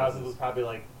 Kirk Sympathizes. Cousins was probably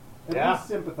like, At yeah, least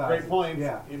sympathizes, great point.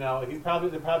 yeah. You know, they're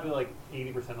probably like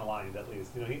 80% aligned at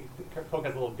least. You know, Kirk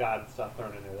has a little God stuff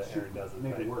thrown in there that Aaron doesn't.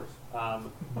 Make right? it worse.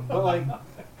 But like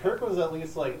Kirk was at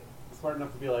least like smart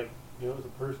enough to be like, you know, it was a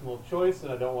personal choice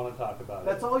and I don't want to talk about it.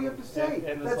 That's all you have to say.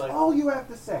 And it's That's like- all you have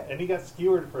to say. And he got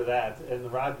skewered for that,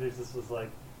 and Rodgers just was like,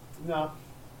 no,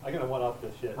 I'm gonna one up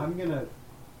this shit. I'm gonna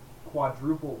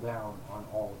quadruple down on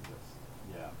all of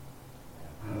this.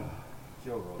 Yeah.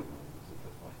 Joe Rogan was the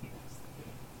funniest.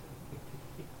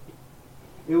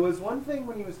 It was one thing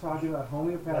when he was talking about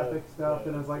homeopathic stuff,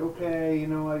 and I was like, okay, you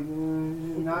know, like,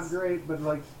 not great, but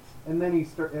like, and then he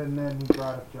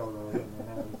brought up Joe Rogan, and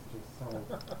that was just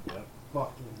so Yep.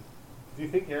 fucking. Do you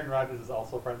think Aaron Rodgers is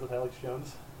also friends with Alex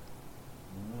Jones?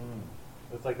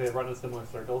 It's like they run in similar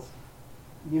circles.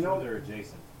 You Sure, know, they're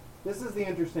adjacent. this is the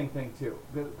interesting thing too,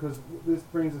 because this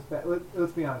brings us back.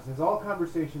 Let's be honest, as all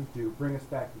conversations do, bring us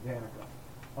back to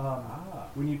Danica.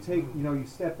 When you take, you know, you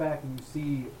step back and you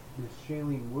see this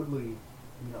Shailene Woodley,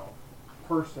 you know,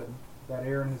 person that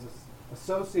Aaron has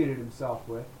associated himself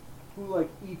with, who like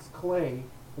eats clay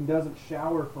and doesn't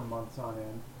shower for months on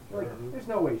end. Like, Sure. there's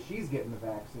no way she's getting the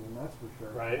vaccine. That's for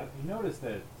sure. Right? You notice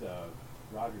that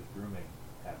Roger's grooming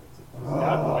habits have Oh.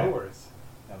 Gotten way worse.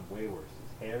 gotten way worse.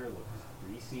 His hair looks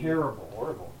greasy. Terrible.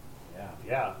 Horrible. Yeah.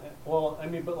 Yeah. Well, I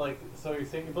mean, but like, so you're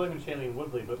saying you're blaming Shailene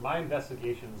Woodley, but my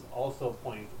investigations also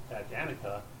point at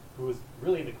Danica, who was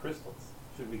really into crystals.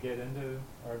 Should we get into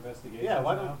our investigation? Yeah.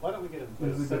 Why now? don't we get into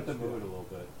This this? is Set the good mood a shit. little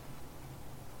bit.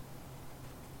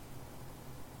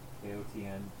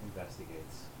 KOTN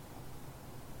investigates.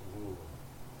 Ooh.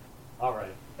 All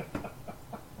right.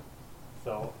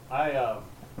 So I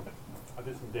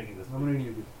did some digging this I'm gonna week. need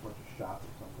to get a bunch of shots or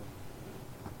something.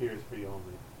 Beers for you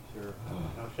only. Sure.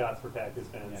 No shots for Packers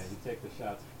fans. Yeah, you take the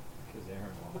shots because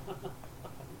Aaron won't.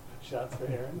 Shots for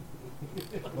Aaron.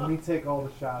 Let me take all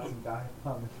the shots and die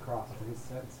upon this cross for his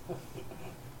sins.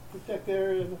 Protect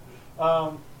Aaron.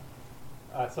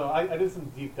 So I did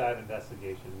some deep dive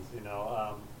investigations. You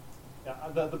know,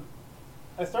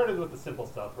 I started with the simple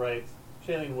stuff, right?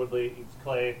 Shailene Woodley eats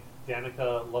clay.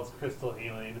 Danica loves crystal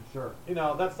healing. Sure. You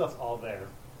know, that stuff's all there.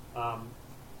 But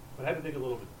I had to dig a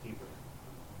little bit deeper.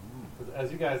 Because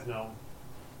as you guys know,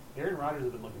 Aaron Rodgers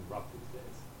has been looking rough these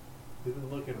days. He's been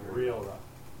looking real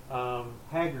rough.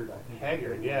 Haggard, I think.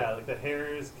 Haggard, yeah. Like the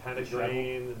hair is kind of Disheveled.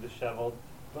 graying and disheveled.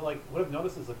 But like, what I've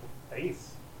noticed is like the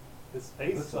face. His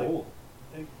face Looks like, old.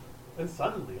 and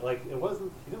suddenly, like it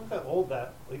wasn't. He didn't look that old.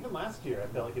 That even last year, I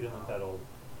felt like he didn't look that old.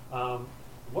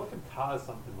 What could cause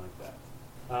something like that?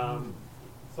 I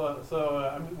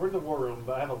mean, we're in the war room,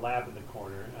 but I have a lab in the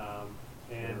corner,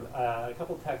 and a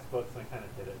couple textbooks, and I kind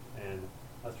of hit it. And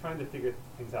I was trying to figure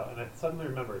things out, and I suddenly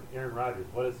remembered Aaron Rodgers.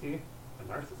 What is he? A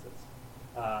narcissist.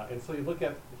 And so you look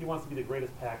at, he wants to be the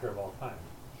greatest Packer of all time,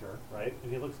 Sure. right?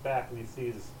 And he looks back and he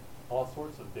sees all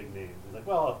sorts of big names. He's like,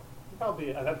 well, I've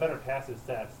had better passing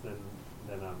stats than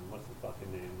what's the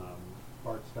fucking name?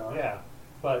 Bart Starr. Yeah,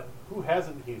 but who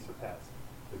hasn't he surpassed?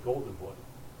 The Golden Boy.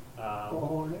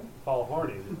 Paul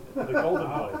Hornung, the Golden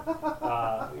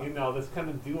Boy. You know, this kind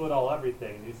of do-it-all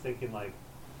everything. And he's thinking, like,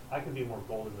 I can be more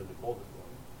golden than the Golden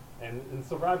Boy. And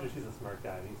so Rogers, he's a smart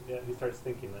guy. He starts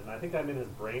thinking that. And I think I'm in his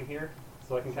brain here,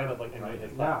 so I can kind of, like, emulate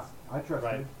his Yeah, thoughts. I trust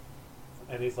Right? him.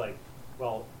 And he's like,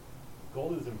 well,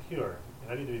 gold is impure,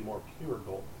 and I need to be more pure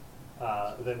gold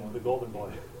than the Golden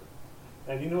Boy.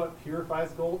 And you know what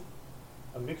purifies gold?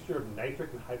 A mixture of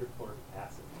nitric and hydrochloric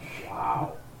acid.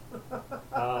 Wow.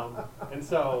 And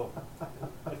so,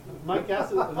 my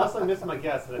guess is, unless I missed my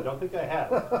guess, and I don't think I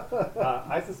have,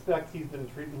 I suspect he's been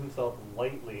treating himself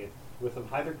lightly with some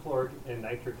hydrochloric and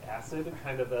nitric acid,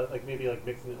 kind of like maybe like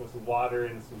mixing it with some water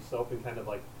and some soap and kind of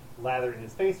like lathering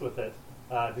his face with it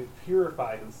to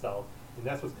purify himself. And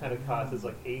that's what's kind of caused his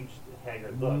like aged,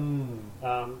 haggard look.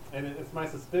 And it's my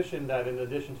suspicion that in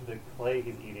addition to the clay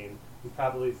he's eating, he's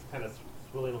probably kind of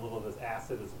swilling a little of this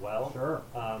acid as well. Sure.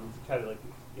 To try to like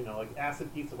acid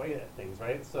eats away at things,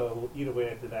 right? So it will eat away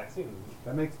at the vaccine.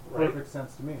 That makes Right? perfect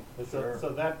sense to me. And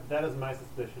so that is my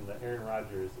suspicion that Aaron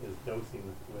Rodgers is dosing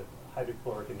with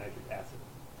hydrochloric and nitric acid.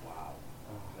 Wow.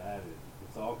 That is,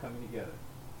 it's all coming together.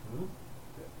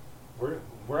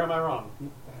 Where am I wrong?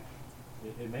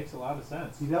 It makes a lot of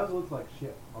sense. He does look like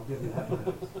shit. I'll give you that.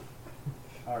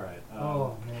 All right.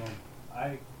 Oh man.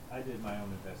 I did my own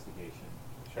investigation,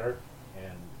 Sure.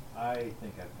 and I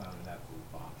think I found an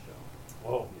absolute bombshell.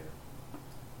 Whoa. Here.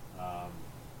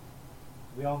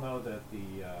 We all know that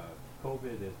the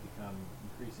COVID has become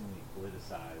increasingly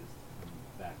politicized in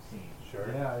vaccines. Sure.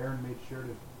 Yeah, Aaron made sure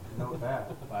to note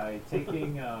that. By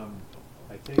taking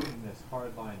this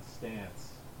hardline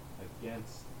stance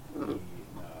against the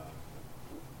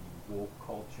woke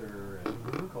culture and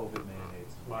COVID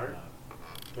mandates and Smart.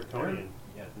 whatnot. Draconian.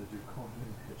 Yeah, the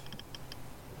draconian measures.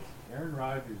 Aaron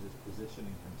Rodgers is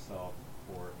positioning himself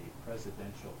for a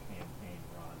presidential campaign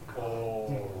run Oh.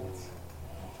 in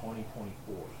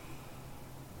 2024.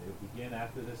 It'll begin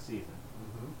after this season,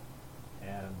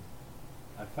 and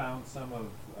I found some of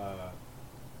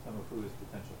who his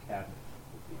potential cabinet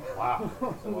would be. Wow.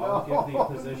 So I'll give the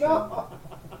position. No.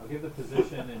 I'll give the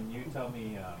position, and you tell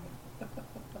me.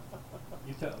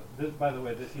 By the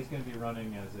way, he's going to be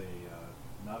running as a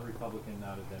not a Republican,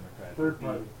 not a Democrat. Third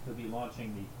party. He'll be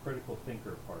launching the Critical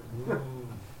Thinker Party.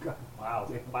 God. Wow.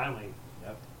 Damn. Finally.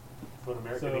 Yep. That's what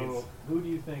America So, needs. who do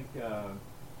you think Aaron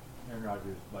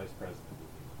Rodgers' vice president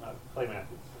will be? Clay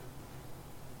Matthews.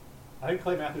 I think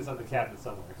Clay Matthews is on the cabinet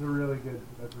somewhere. That's a really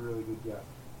good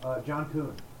guess. John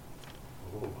Kuhn.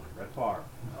 Ooh, Brett Favre.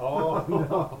 Oh,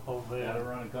 No. oh Got to man.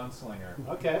 run a gunslinger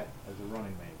Okay. as a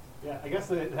running mate. Yeah, I guess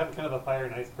they have kind of a fire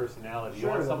and ice personality. You Sure,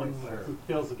 want that someone makes sense. who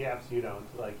fills the gaps you don't.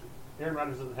 Like Aaron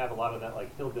Rodgers doesn't have a lot of that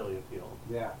like hillbilly appeal.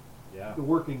 Yeah. Yeah. The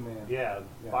working man. Yeah,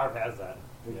 Yeah. Favre has that.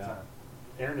 Big Yeah. time.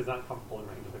 Aaron is not comfortable in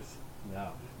Wranglers.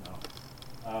 No.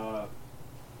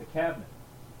 The cabinet.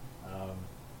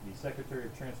 The Secretary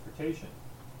of Transportation.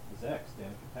 His ex,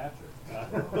 Danica Patrick.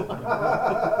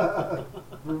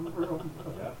 Vroom, vroom.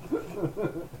 Yep.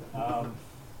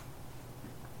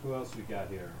 Who else we got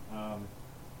here?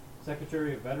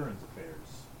 Secretary of Veterans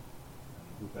Affairs. I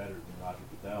mean, who better than Roger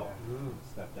Goodell? Yeah.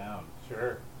 Step down.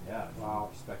 Sure, Yeah. Wow.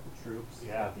 Respect the troops.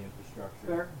 Yeah. Got the infrastructure.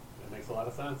 Fair. that makes a lot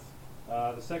of sense.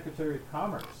 The Secretary of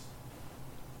Commerce.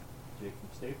 Jake from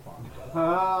State Farm.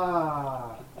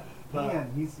 Ah. But-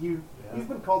 Man, he's Yeah.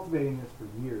 been cultivating this for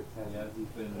years, hasn't Yeah, he? he's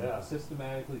been Yeah.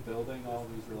 systematically building all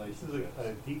these This is relationships.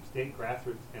 a deep state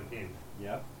grassroots campaign.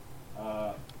 Yep.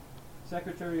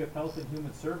 Secretary of Health and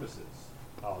Human Services.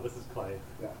 Oh, this is Clay.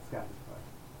 Yeah, it's got to be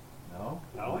fun. No?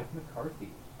 No? Mike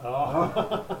McCarthy. Oh,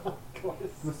 of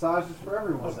course. Massages for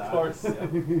everyone. Of course.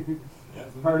 Yep.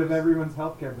 It's part of everyone's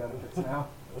healthcare benefits now.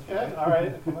 Okay, all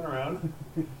right, coming around.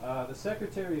 The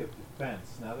Secretary of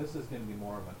Defense. Now, this is going to be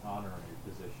more of an honorary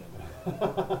position.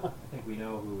 I think we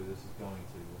know who this is going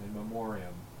to. In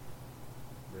memoriam,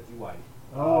 Reggie White.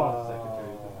 Oh.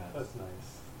 Secretary of Defense. That's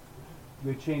nice.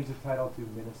 They changed the title to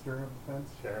Minister of Defense.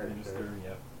 Sure, Minister, sure.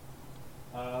 yep.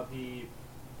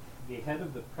 The head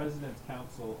of the President's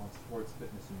Council on Sports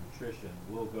Fitness and Nutrition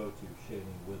will go to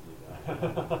Shailene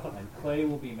Woodley, and Clay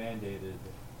will be mandated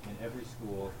in every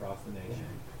school across the nation.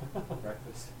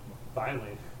 Breakfast.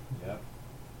 Finally. Yep.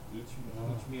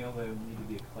 Each meal there will need to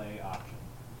be a Clay option.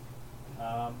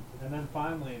 And then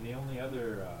finally, the only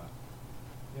other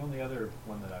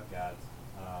one that I've got,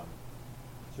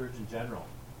 Surgeon General,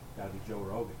 got to be Joe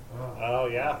Rogan. Oh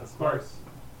yeah, of course.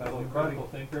 fellow His buddy. critical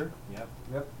thinker. Yep.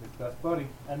 Yep, his best buddy.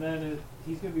 And then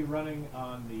he's going to be running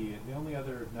on the only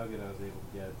other nugget I was able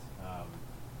to get.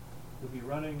 He'll be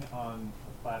running on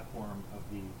the platform of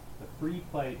the free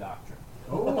play doctrine.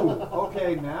 Oh,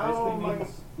 okay. Now Basically my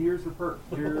means ears are perked.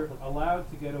 You're allowed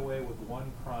to get away with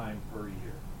one crime per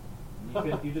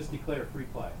year. You just declare free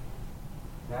play.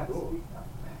 That's Cool.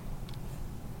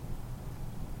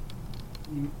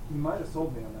 You might have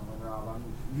sold me on that one, Rob.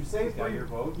 You say He's got free. your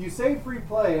vote? You say free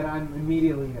play, and I'm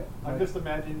immediately in. I'm Like, just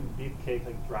imagining Beefcake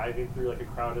like driving through like a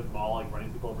crowded mall, like running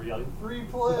people over, yelling "Free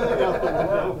play!"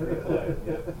 No, free play.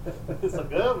 Yeah. It's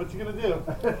like, oh, what you gonna do?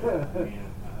 I mean,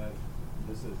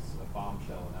 this is a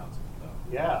bombshell announcement,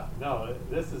 though. Yeah, no,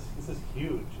 this is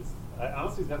huge.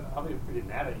 Honestly, he's probably pretty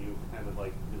mad at you for kind of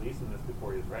like releasing this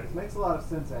before he's ready. This makes a lot of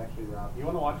sense, actually, Rob. You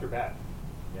want to watch your back.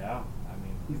 Yeah, I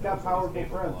mean, He's who got knows what powerful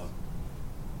capable friends. of.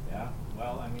 Yeah,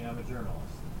 well, I mean, I'm a journalist.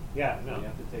 Yeah, So no. you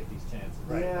have to take these chances.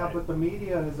 Right, yeah, right. but the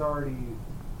media has already,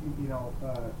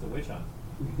 It's a witch hunt.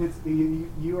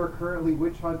 you are currently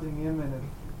witch hunting him and have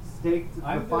staked the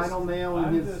final nail in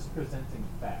I'm his. just presenting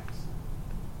facts.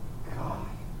 God,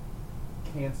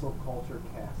 cancel culture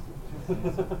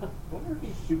casting. Wonder if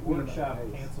he Shoot me in the workshop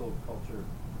face. cancel culture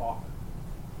Coffin.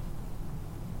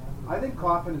 I think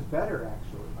Coffin is better,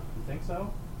 actually. You think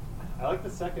so? I like the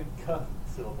second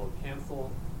syllable.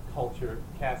 Cancel culture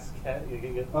cascade. You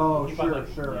can get. Oh, keep sure, on,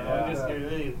 like, sure. I You're like just that. you're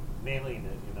really nailing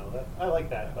it. You know. That, I like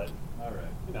that, but All right.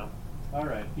 you know. All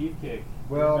right. Beefcake.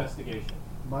 Well- Investigation.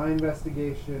 My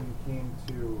investigation came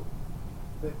to.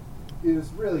 It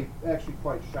is really actually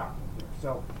quite shocking here.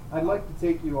 So I'd like to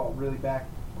take you all really back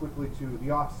quickly to the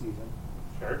off season.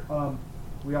 Sure.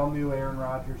 We all knew Aaron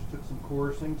Rodgers took some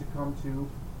coercing to come to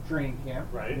training camp.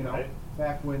 Right, You know, right.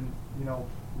 back when we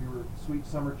were sweet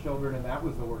summer children, and that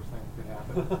was the worst thing that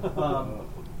could happen.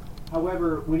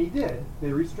 However, when he did, they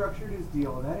restructured his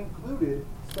deal, and that included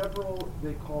several.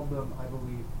 They called them, I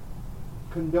believe,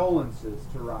 condolences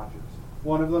to Rodgers.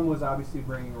 One of them was obviously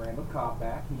bringing Randall Cobb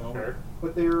back. Sure.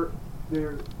 But they're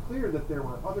clear that there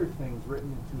were other things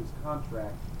written into his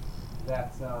contract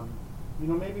that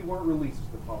maybe weren't released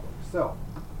to the public. So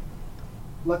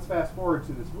let's fast forward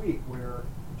to this week, where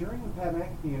during the Pat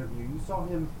McAfee interview, you saw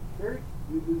him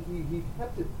he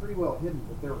kept it pretty well hidden,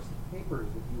 but there were some papers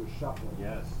that he was shuffling.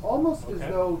 Yes. Almost as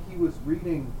Okay. though he was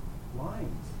reading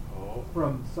lines Oh.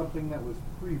 from something that was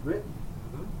pre-written.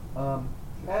 Mhm.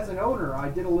 As an owner, I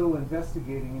did a little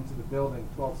investigating into the building,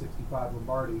 1265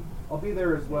 Lombardi. I'll be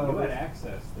there as well. You had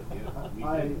access to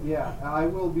the I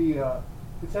will be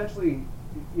potentially.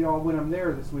 When I'm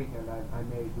there this weekend, I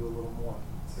may do a little more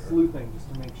Sure. sleuthing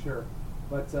just to make sure.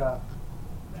 But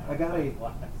I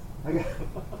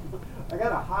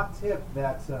got a hot tip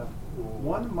that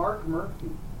one Mark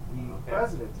Murphy, the Okay.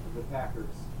 president of the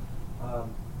Packers,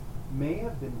 may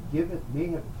have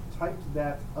typed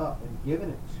that up and given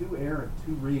it to Aaron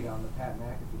to read on the Pat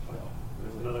McAfee show,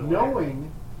 There's another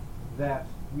knowing that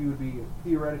we would be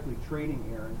theoretically trading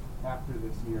Aaron after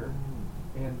this year,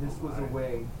 and this was a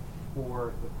way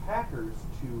for the Packers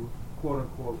to quote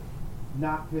unquote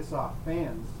not piss off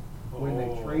fans when they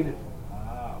Oh. traded him.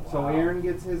 Ah, wow. So Aaron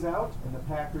gets his out, and the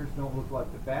Packers don't look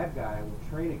like the bad guy when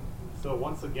trading him. So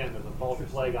once again, there's a false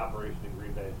flag operation in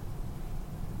Green Bay.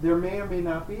 There may or may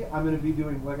not be. I'm going to be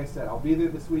doing, like I said, I'll be there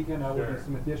this weekend. I will Sure. do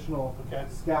some additional Okay.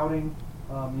 scouting.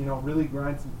 Really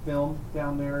grind some film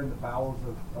down there in the bowels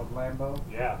of Lambeau.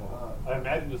 Yeah. I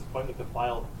imagine it's quite like a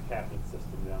file cabinet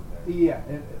system down there. Yeah,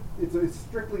 and it's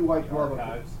strictly white The glove.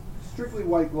 archives. Strictly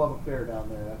white glove affair down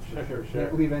there. That's for Sure, sure. sure.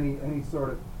 Can't leave any sort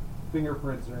of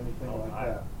fingerprints or anything Oh, like my.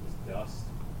 that. Just dust.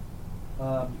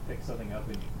 Um, You pick something up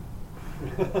and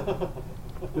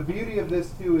The beauty of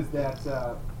this too is that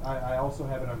I also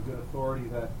have it on good authority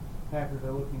that Packers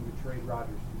are looking to trade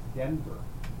Rodgers to Denver,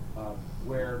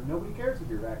 where nobody cares if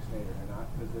you're vaccinated or not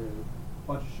because there's a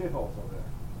bunch of shitholes over there,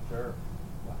 sure.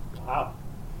 Wow.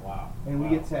 Wow. and we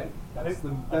Wow. get Teddy. That's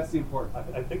the important.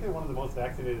 I think they're one of the most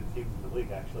vaccinated teams in the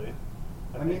league, actually.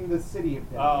 I mean the city of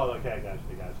Denver. Oh, okay, I got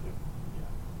you. Yeah.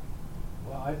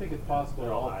 Well, I think it's possible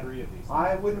They're all all high. three of these. I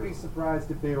things are wouldn't be true.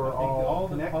 surprised if they were I think all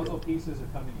the connected. puzzle pieces are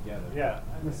coming together. Yeah.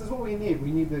 This is what we need.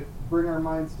 We need to bring our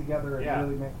minds together and Yeah.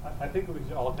 really make. I think we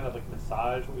should all kind of like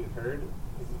massage what we've heard.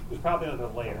 There's probably another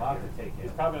layer. a lot here. to take in.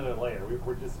 There's probably another layer.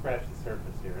 We're just scratching the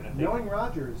surface here. And I think, Knowing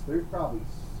Rodgers, there's probably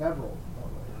several more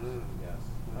layers. Mm. Yes.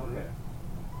 Mhm. Okay.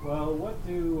 Well, what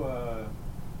do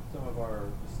some of our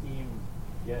esteemed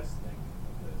guests think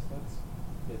of this? Let's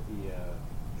get the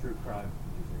true crime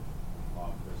music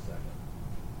off for a second.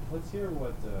 Let's hear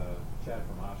what Chad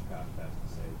from Oshkosh has to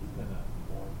say. He's been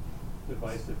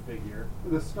divisive figure.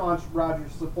 The staunch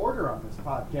Rodgers supporter on this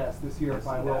podcast this year, Yes, if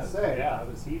I he will has. say. Yeah, how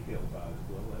does he feel about it?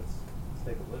 Well, let's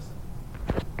take a listen.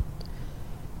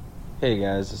 Hey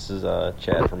guys, this is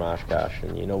Chad from Oshkosh,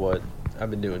 and you know what? I've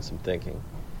been doing some thinking.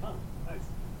 Oh,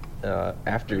 nice.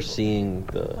 After seeing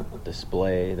the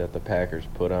display that the Packers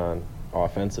put on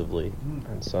offensively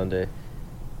on Sunday,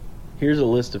 here's a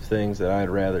list of things that I'd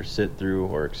rather sit through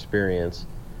or experience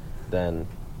than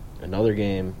another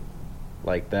game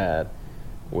like that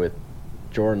with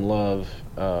Jordan Love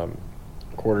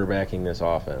quarterbacking this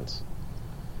offense.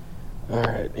 All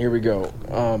right, here we go.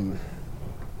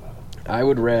 I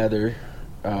would rather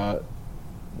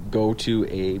go to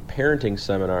a parenting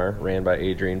seminar ran by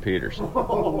Adrian Peterson.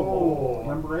 Oh,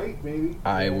 number 8, baby.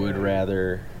 I would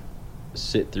rather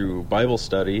sit through Bible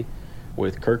study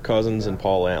with Kirk Cousins and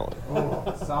Paul Allen.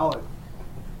 Oh, solid.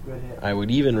 Good hit. I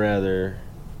would even rather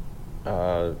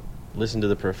listen to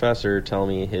the professor tell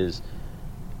me his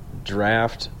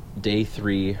draft day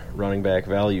 3 running back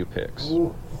value picks.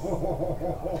 Ooh.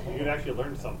 You could actually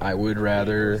learn something. I would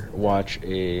rather watch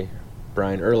a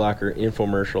Brian Urlacher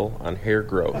infomercial on hair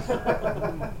growth.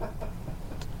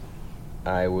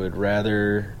 I would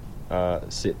rather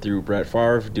sit through Brett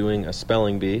Favre doing a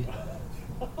spelling bee.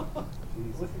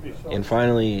 And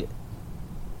finally,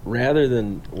 rather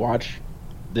than watch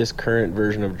this current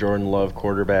version of Jordan Love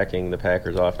quarterbacking the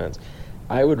Packers offense,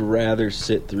 I would rather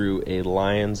sit through a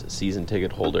Lions season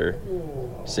ticket holder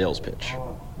sales pitch.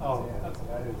 Oh, yeah,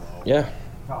 that is Yeah,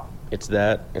 tough. it's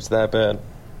that bad.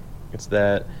 It's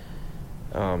that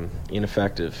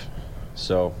ineffective.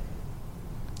 So,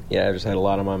 yeah, I just had a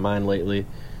lot on my mind lately.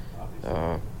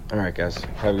 All right, guys,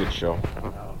 have a good show.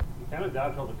 Wow. You kind of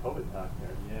dodged all the COVID talk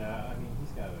there. Yeah, I mean,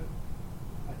 he's got a.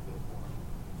 I feel for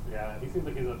him. Yeah, he seems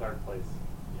like he's in a dark place.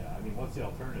 Yeah, I mean, what's the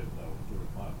alternative though? Drew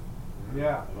Plum.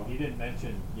 Yeah. I mean, he didn't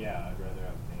mention. Yeah, I'd rather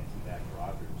have Nancy back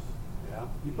Rodgers. Yeah.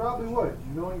 You probably would.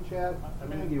 You knowing Chad? I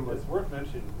think mean, you would. it's worth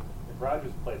mentioning, if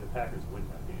Rodgers played, the Packers win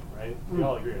that game, right? We Mm.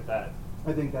 all agree with that.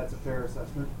 I think that's a fair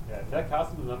assessment. Yeah, if that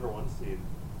cost him the number 1 seed,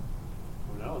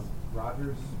 who knows?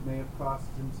 Rodgers may have cost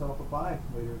himself a bye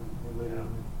later in the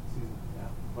season. Yeah.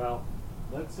 Well,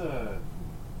 Let's.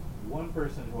 One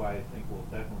person who I think will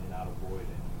definitely not avoid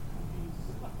any of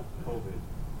these COVID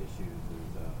issues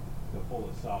is the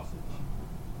Polish sausage.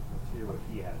 Let's hear what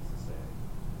he has to say.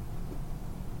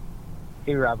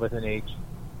 Hey, Rob with an H,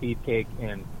 Beefcake,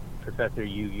 and Professor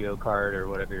Yu-Gi-Oh card, or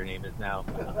whatever your name is now.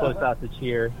 Close sausage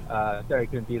here. Sorry I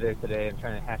couldn't be there today. I'm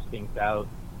trying to hash things out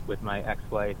with my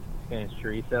ex-wife, Spanish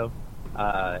chorizo,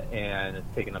 and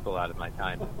it's taken up a lot of my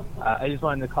time. I just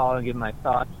wanted to call and give my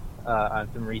thoughts on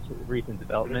some recent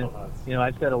developments. You know,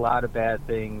 I've said a lot of bad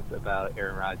things about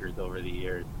Aaron Rodgers over the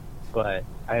years, but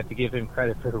I have to give him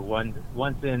credit for once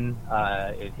in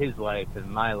his life and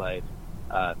my life,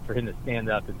 for him to stand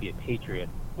up and be a patriot,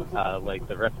 like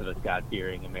the rest of us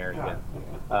God-fearing Americans.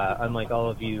 Unlike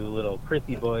all of you little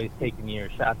prissy boys taking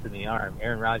your shots in the arm,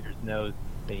 Aaron Rodgers knows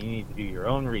that you need to do your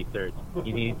own research.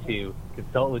 You need to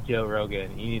consult with Joe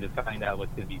Rogan. You need to find out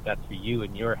what's going to be best for you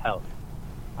and your health.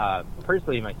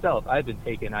 Personally, myself, I've been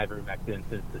taking ivermectin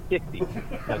since the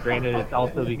 60s. Now, granted, it's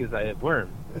also because I have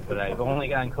worms, but I've only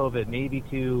gotten COVID maybe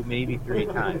 2, maybe 3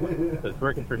 times. So it's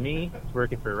working for me, it's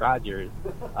working for Rodgers,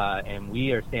 and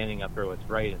we are standing up for what's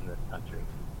right in this country.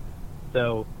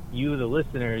 So you, the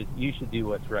listeners, you should do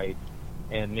what's right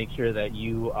and make sure that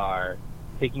you are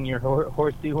taking your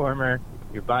horse dewormer,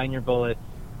 you're buying your bullets,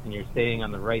 and you're staying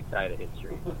on the right side of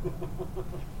history.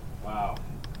 Wow.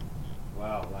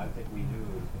 Wow, I think we knew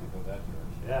it was going to go that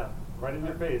direction. yeah, right in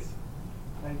your face.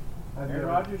 I've Aaron never-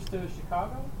 Rodgers to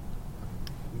Chicago?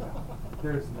 No,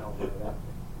 there's no way that.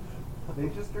 They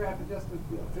just drafted Justin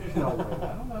Fields. There's no way I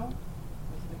that. don't know.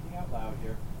 Just thinking out loud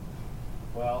here.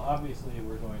 Well, obviously,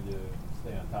 we're going to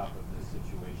stay on top of this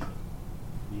situation.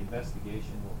 The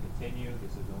investigation will continue.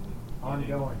 This is only the beginning.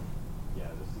 Ongoing.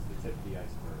 Yeah, this is the tip of the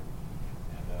iceberg.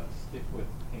 And stick with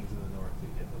Kings of the North to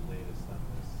get the latest on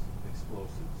this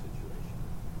explosive situation.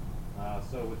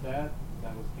 So with that,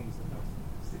 that was Kings of the North.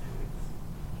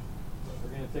 We're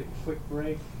going to take a quick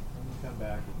break. When we come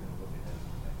back, we're going to look ahead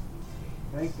to next week's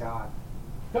games. Thank God.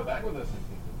 Come back with us in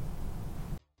Kings of the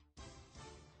North.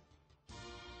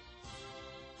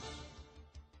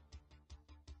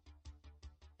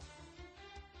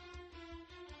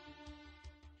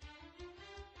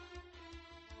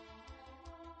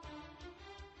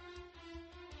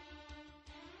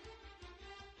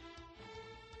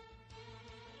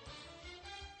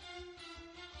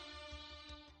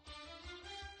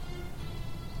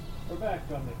 We're back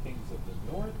on the Kings of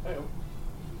the North. Hey, we'll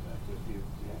be back with you.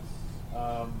 Yes.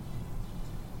 A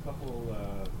couple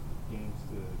games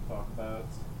to talk about.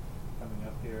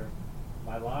 here.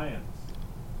 My Lions.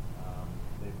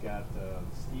 They've got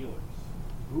Steelers.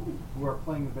 Ooh, who are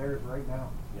playing the Bears right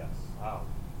now. Yes. Wow.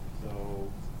 So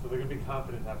So they're going to be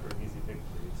confident after an easy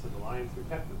victory. So the Lions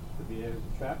protect them. could be a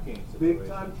trap game situation. Big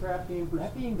time trap game for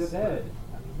That being Pittsburgh. said,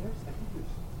 I mean, I think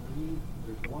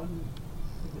there's one.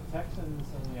 I think the Texans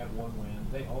only have one win.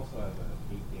 They also have an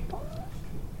 8-game losing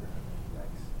streak currently.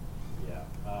 Yikes. Yeah.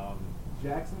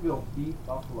 Jacksonville beat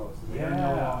Buffalo, so they're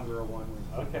no Yeah. longer a one-win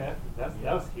team. Okay, that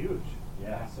Yeah. was huge.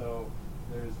 Yeah. So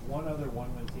there's one other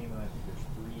one-win team, and I think there's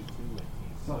 3 2-win teams.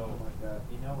 Something So like that.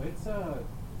 you know, it's a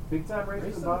Big time race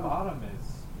race to to the the bottom. bottom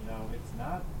is, you know, it's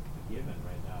not a given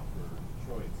right now for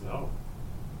Detroit. So No.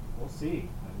 we'll see.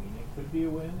 I mean, it could be a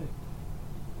win.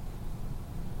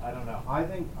 I don't know. I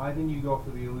think you go for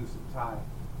the elusive tie.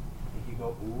 If you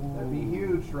go, ooh, That'd be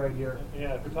huge right here.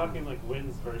 Yeah, if we're talking like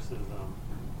wins versus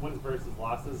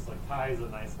losses, like tie is a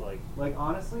nice like. Like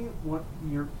honestly, what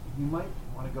you might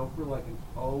want to go for like an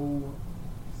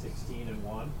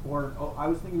 16-1. or I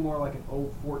was thinking more like an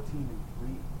 14-3.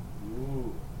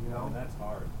 Ooh, You know? I mean, that's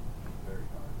hard. Very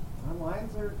hard. The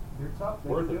Lions they're tough. They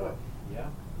Worth can it, do though. it. Yeah.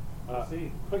 We'll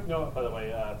see. Quick note, by the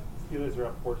way, Steelers are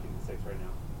up 14-6 right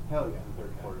now Hell in yeah. the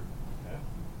third quarter. Okay.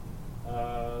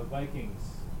 Vikings.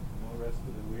 No rest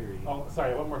for the weary. Oh,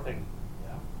 sorry, one more thing.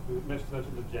 Yeah. We mentioned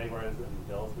the Jaguars and the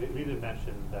Bills. We didn't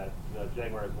mention that the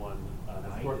Jaguars won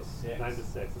 9-6.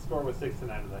 9-6. The score was 6-9 in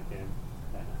that game,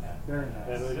 Very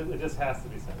nice. and it just has to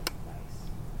be said.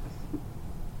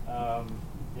 Nice.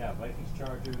 Yeah, Vikings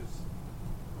Chargers.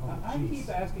 Oh, I jeez. keep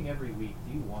asking every week,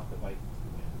 do you want the Vikings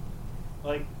to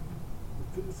win? Like,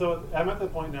 so I'm at the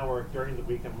point now where during the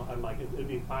week I'm like, it'd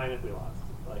be fine if we lost.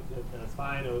 Like, and it's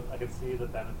fine. I could see the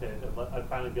benefit. I'd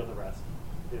finally be able to rest.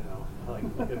 You know,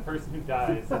 like the person who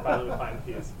dies, I finally would find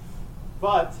peace.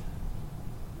 But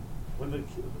when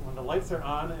the lights are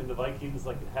on and the Vikings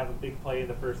like have a big play in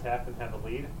the first half and have a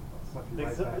lead, Suck you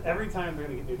right back. every time they're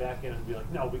gonna get me back in and be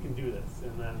like, no, we can do this.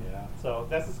 And then Yeah. so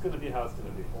that's just gonna be how it's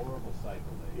gonna be. Horrible cycle.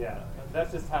 Yeah,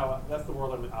 that's just that's the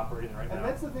world I'm operating right And now.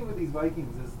 that's the thing with these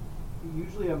Vikings is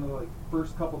usually on the like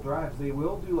first couple drives they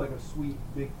will do like a sweet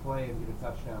big play and get a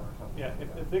touchdown or something. Yeah, like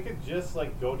if that. they could just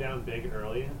like go down big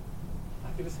early,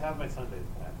 I could just have my Sundays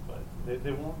back. But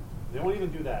they won't. They won't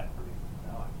even do that for me.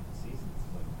 No, I mean, the season's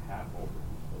like half over.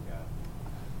 We still got,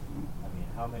 I mean,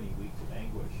 how many weeks of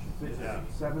anguish? Six, is it? Yeah.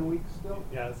 7 weeks still.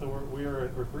 Yeah, so we're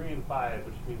 3-5,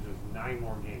 which means there's 9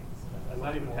 more games. I'm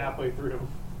not even halfway through.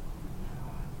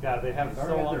 Yeah, they have They've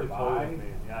so already long had to their play bye. with me.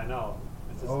 Yeah, I know.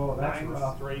 It's just Oh, that's 9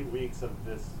 rough. straight weeks of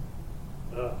this.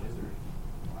 Ugh. Misery.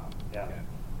 Wow. Yeah. Okay.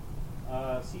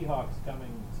 Seahawks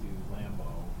coming to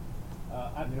Lambeau.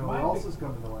 You know who else is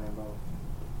coming to Lambeau?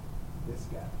 This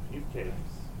guy.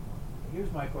 Beefcakes.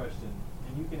 Here's my question,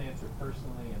 and you can answer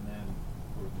personally and then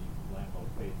for the Lambeau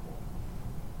faithful.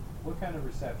 What kind of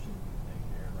reception do you think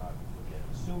Aaron Rodgers will get,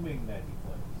 assuming that he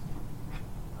plays?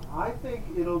 I think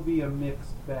it'll be a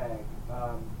mixed bag.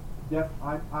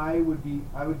 I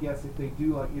would guess if they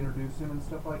do like introduce him and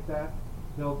stuff like that,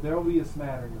 there'll be a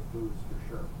smattering of boos for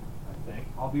sure. I think.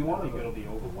 I'll be one I of think them. it'll be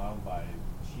overwhelmed by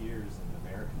cheers and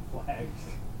American flags.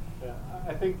 Yeah,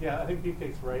 I think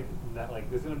Beefcake's right in that like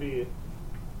there's going to be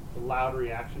loud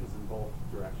reactions in both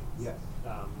directions. Yes.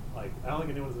 Like I don't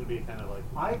think anyone's going to be kind of like.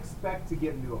 I expect to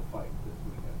get into a fight this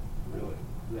weekend. Really?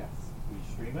 Yes. We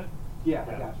stream it? Yeah,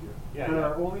 Yeah. I got you. Yeah, For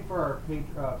yeah. only for our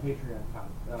Patreon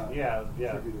Yeah.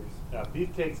 contributors.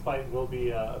 Beefcake's fight will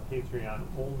be a Patreon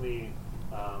only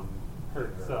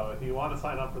hurt. So if you want to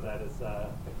sign up for that, it's at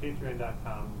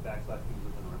patreon.com/Kings of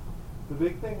the North. The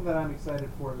big thing that I'm excited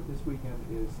for this weekend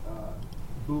is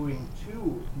booing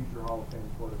 2 future Hall of Fame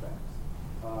quarterbacks.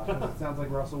 'Cause it sounds like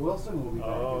Russell Wilson will be back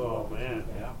as well. Oh this man,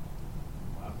 weekend. yeah.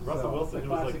 Wow. Russell So, Wilson, it's a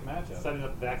who was like classic matchup. setting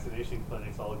up vaccination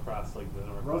clinics all across like the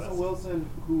Northwest. Russell Wilson,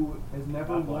 who has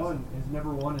never God bless won, him. has never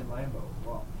won in Lambeau as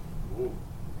well. Ooh,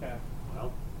 Okay.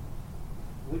 well,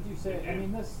 Would you say, I game.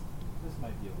 mean, this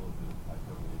might be a little bit of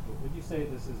hyperbole, but would you say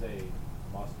this is a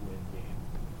must-win game?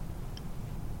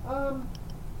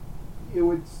 It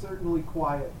would certainly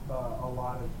quiet a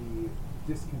lot of the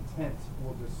discontent,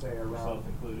 we'll just say, around. Yourself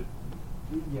included?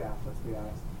 Yeah, let's be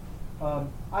honest.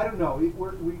 I don't know. We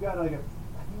got like I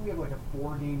think we have like a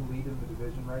 4-game lead in the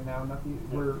division right now.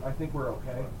 I think we're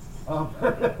okay.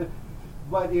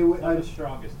 But it would. Not the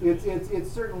strongest It's division.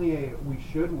 it's certainly a we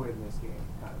should win this game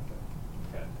kind of thing.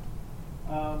 Okay.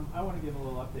 I want to give a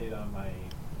little update on my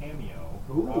Cameo,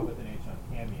 Ooh. Rob with an H on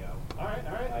Cameo. all right.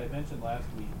 I had mentioned last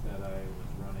week that I was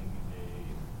running a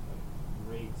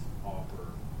great offer,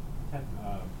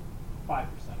 5% off,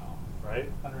 Right.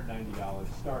 $190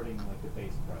 starting like the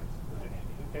base price for the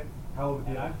Cameo. Okay. Hell of a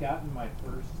And deal. I've gotten my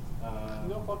first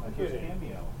No fucking my first kidding.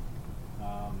 cameo.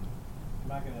 I'm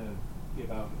not gonna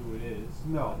give out who it is.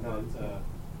 No, but no, It's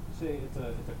you a it's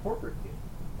a corporate gig.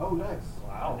 Oh, nice.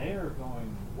 Wow. And they are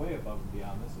going way above and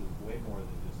beyond. This is way more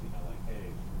than just like,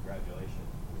 hey, congratulations,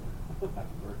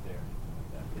 happy birthday, or anything like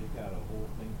that. They've got a whole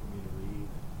thing for me to read.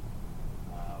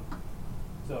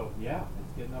 So yeah,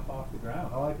 it's getting up off the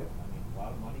ground. I like it. I mean, a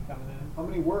lot of money coming in. How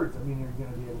many words? I mean, are you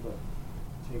going to be able to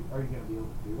take? Are you going to be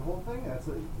able to do the whole thing? That's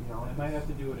a, you know. I might have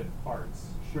to do it in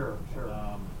parts. Sure, sure.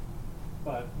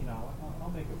 But you know,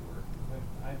 I'll make it work.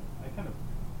 I kind of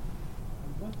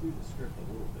went through the script a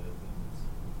little bit, and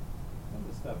some of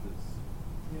the stuff is,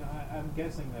 you know, I'm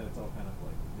guessing that it's all kind of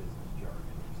like business jargon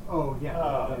or something. Oh yeah.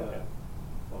 Oh, yeah. okay.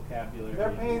 Vocabulary. They're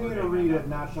and paying you to wording, read I'm it,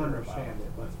 not to sure understand about.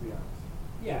 it. Let's be honest.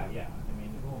 Yeah, yeah. I mean,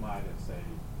 who am I to say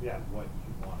Yeah. what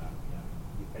you want out of me? I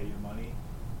mean, you pay your money,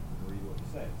 and read what you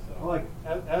say. So I like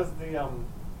it. As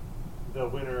the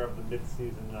winner of the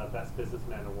mid-season Best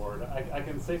Businessman Award, I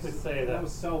can safely say that that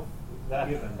was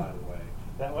self-given, by the way.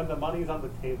 that when the money's on the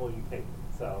table, you take it.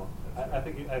 So That's I right.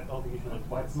 think I don't think you should look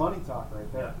twice. That's money talk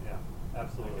right there. Yeah,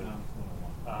 absolutely. Economics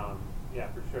 101. Yeah,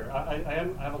 for sure. I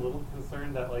have a little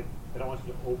concern that like I don't want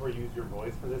you to overuse your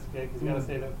voice for this gig because you got to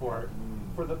save it for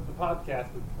the podcast.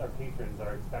 Our patrons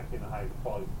are expecting a high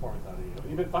quality performance out of you.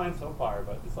 You've been fine so far,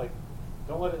 but just like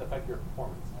don't let it affect your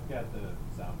performance. I've got the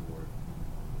soundboard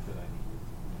that I need.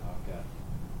 You know, I've got.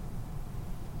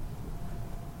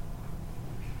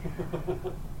 I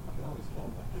can always fall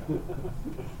back.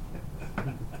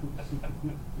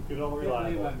 You could all rely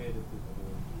Can't believe I on made it through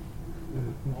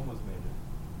the whole. Almost made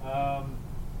it.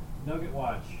 Nugget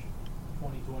Watch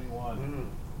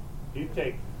 2021.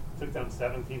 Beefcake took down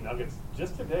 17 Nuggets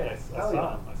just today. I Hell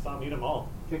yeah. saw him eat them all.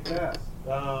 Kicked ass.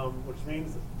 Which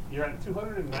means you're at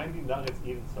 290 Nuggets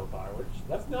eaten so far, which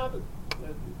that's not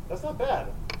bad.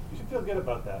 You should feel good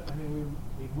about that. I mean,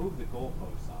 we moved the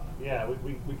goalposts on it. Yeah,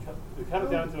 we cut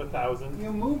it down to 1,000.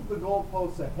 You moved the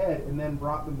goalposts ahead and then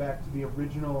brought them back to the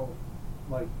original,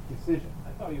 like, decision.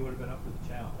 I thought you would have been up for the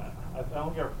challenge. I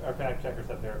don't think our fact checkers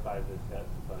have verified this yet,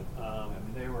 but I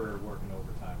mean, they were working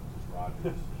overtime, which is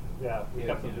Rogers. yeah, we He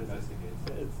kept can't them busy. investigate.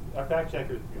 It's our fact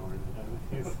checker is Bjorn.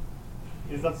 And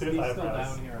he's up to his He's still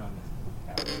eyebrows. down here on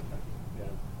his couch.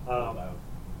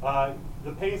 Yeah.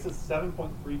 The pace is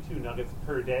 7.32 Nuggets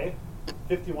per day,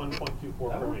 51.24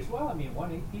 That per works week. well. I mean,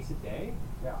 1 piece a day.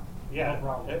 Yeah. Yeah, No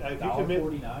problem. if you commit,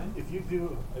 $1.49? if you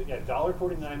do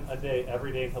 $1.49 a day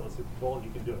every day until the Super Bowl, you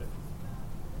can do it.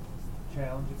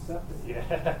 Challenge accepted. Yeah.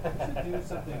 You should do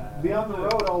something. Be on the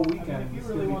road all I mean, weekend. if you It's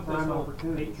really gonna want be this prime whole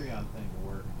opportunities. Patreon thing to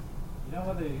work, you know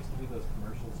how they used to do those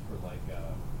commercials for like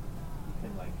you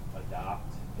can like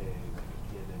adopt a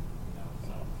kid and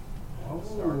some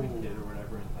starving Oh. kid or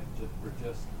whatever, and like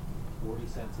just 40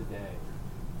 cents a day,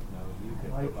 you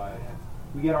can Like provide. that.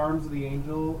 We get Arms of the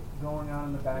Angel going on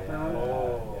in the background. Yeah.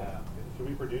 Oh, Yeah. Should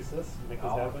we produce this? Make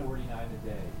this happen? $1.49 a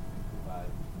day, you can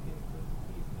provide kids with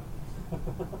these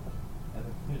numbers. And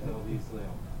then there's all these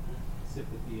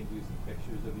sympathy inducing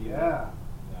pictures of you. Yeah.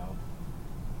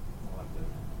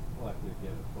 We'll have to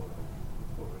get a photo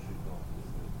shoot going.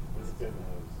 That's good.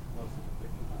 Most of the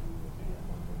pictures on you will be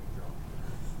one way drunk.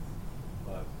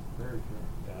 But Very true.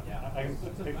 yeah, I can it's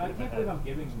picture it in I my can't head. believe I'm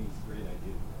giving these great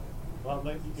ideas away. Well,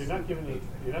 like, you're not giving it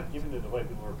away,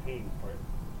 but we're paying for it.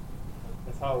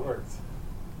 That's how it works.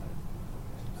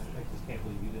 I just can't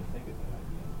believe you didn't think of that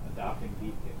idea. Adopting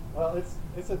Beefcake. Well,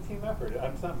 it's a team effort.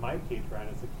 It's not my Patreon.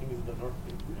 It's the Kings of the North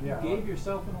Patreon. Yeah. You gave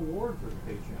yourself an award for the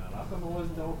Patreon. How come it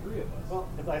wasn't all three of us? Well,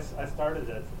 because I started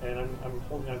it, and I'm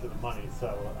holding on to the money,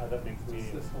 so that makes me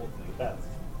Just this whole thing. the best.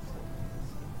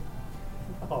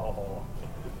 Oh,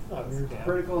 it's not a Your scam.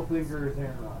 critical thinker is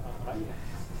Aaron Rodgers.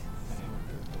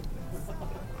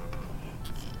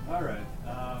 All right.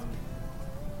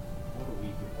 What a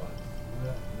week it was.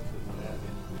 This was Yeah.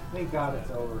 Thank God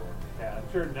it's over. Yeah,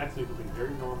 I'm sure next week will be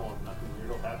very normal and nothing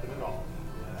weird will happen at all.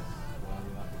 Yes. Well,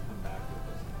 you'll have to come back with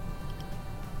us.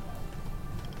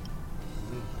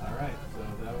 All right. So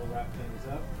that will wrap things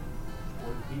up for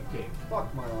the Beefcake.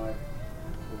 Fuck my life.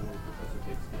 For Professor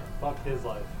Pigskin. Fuck his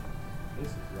life. This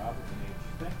is Robert and H.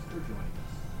 Thanks for joining us.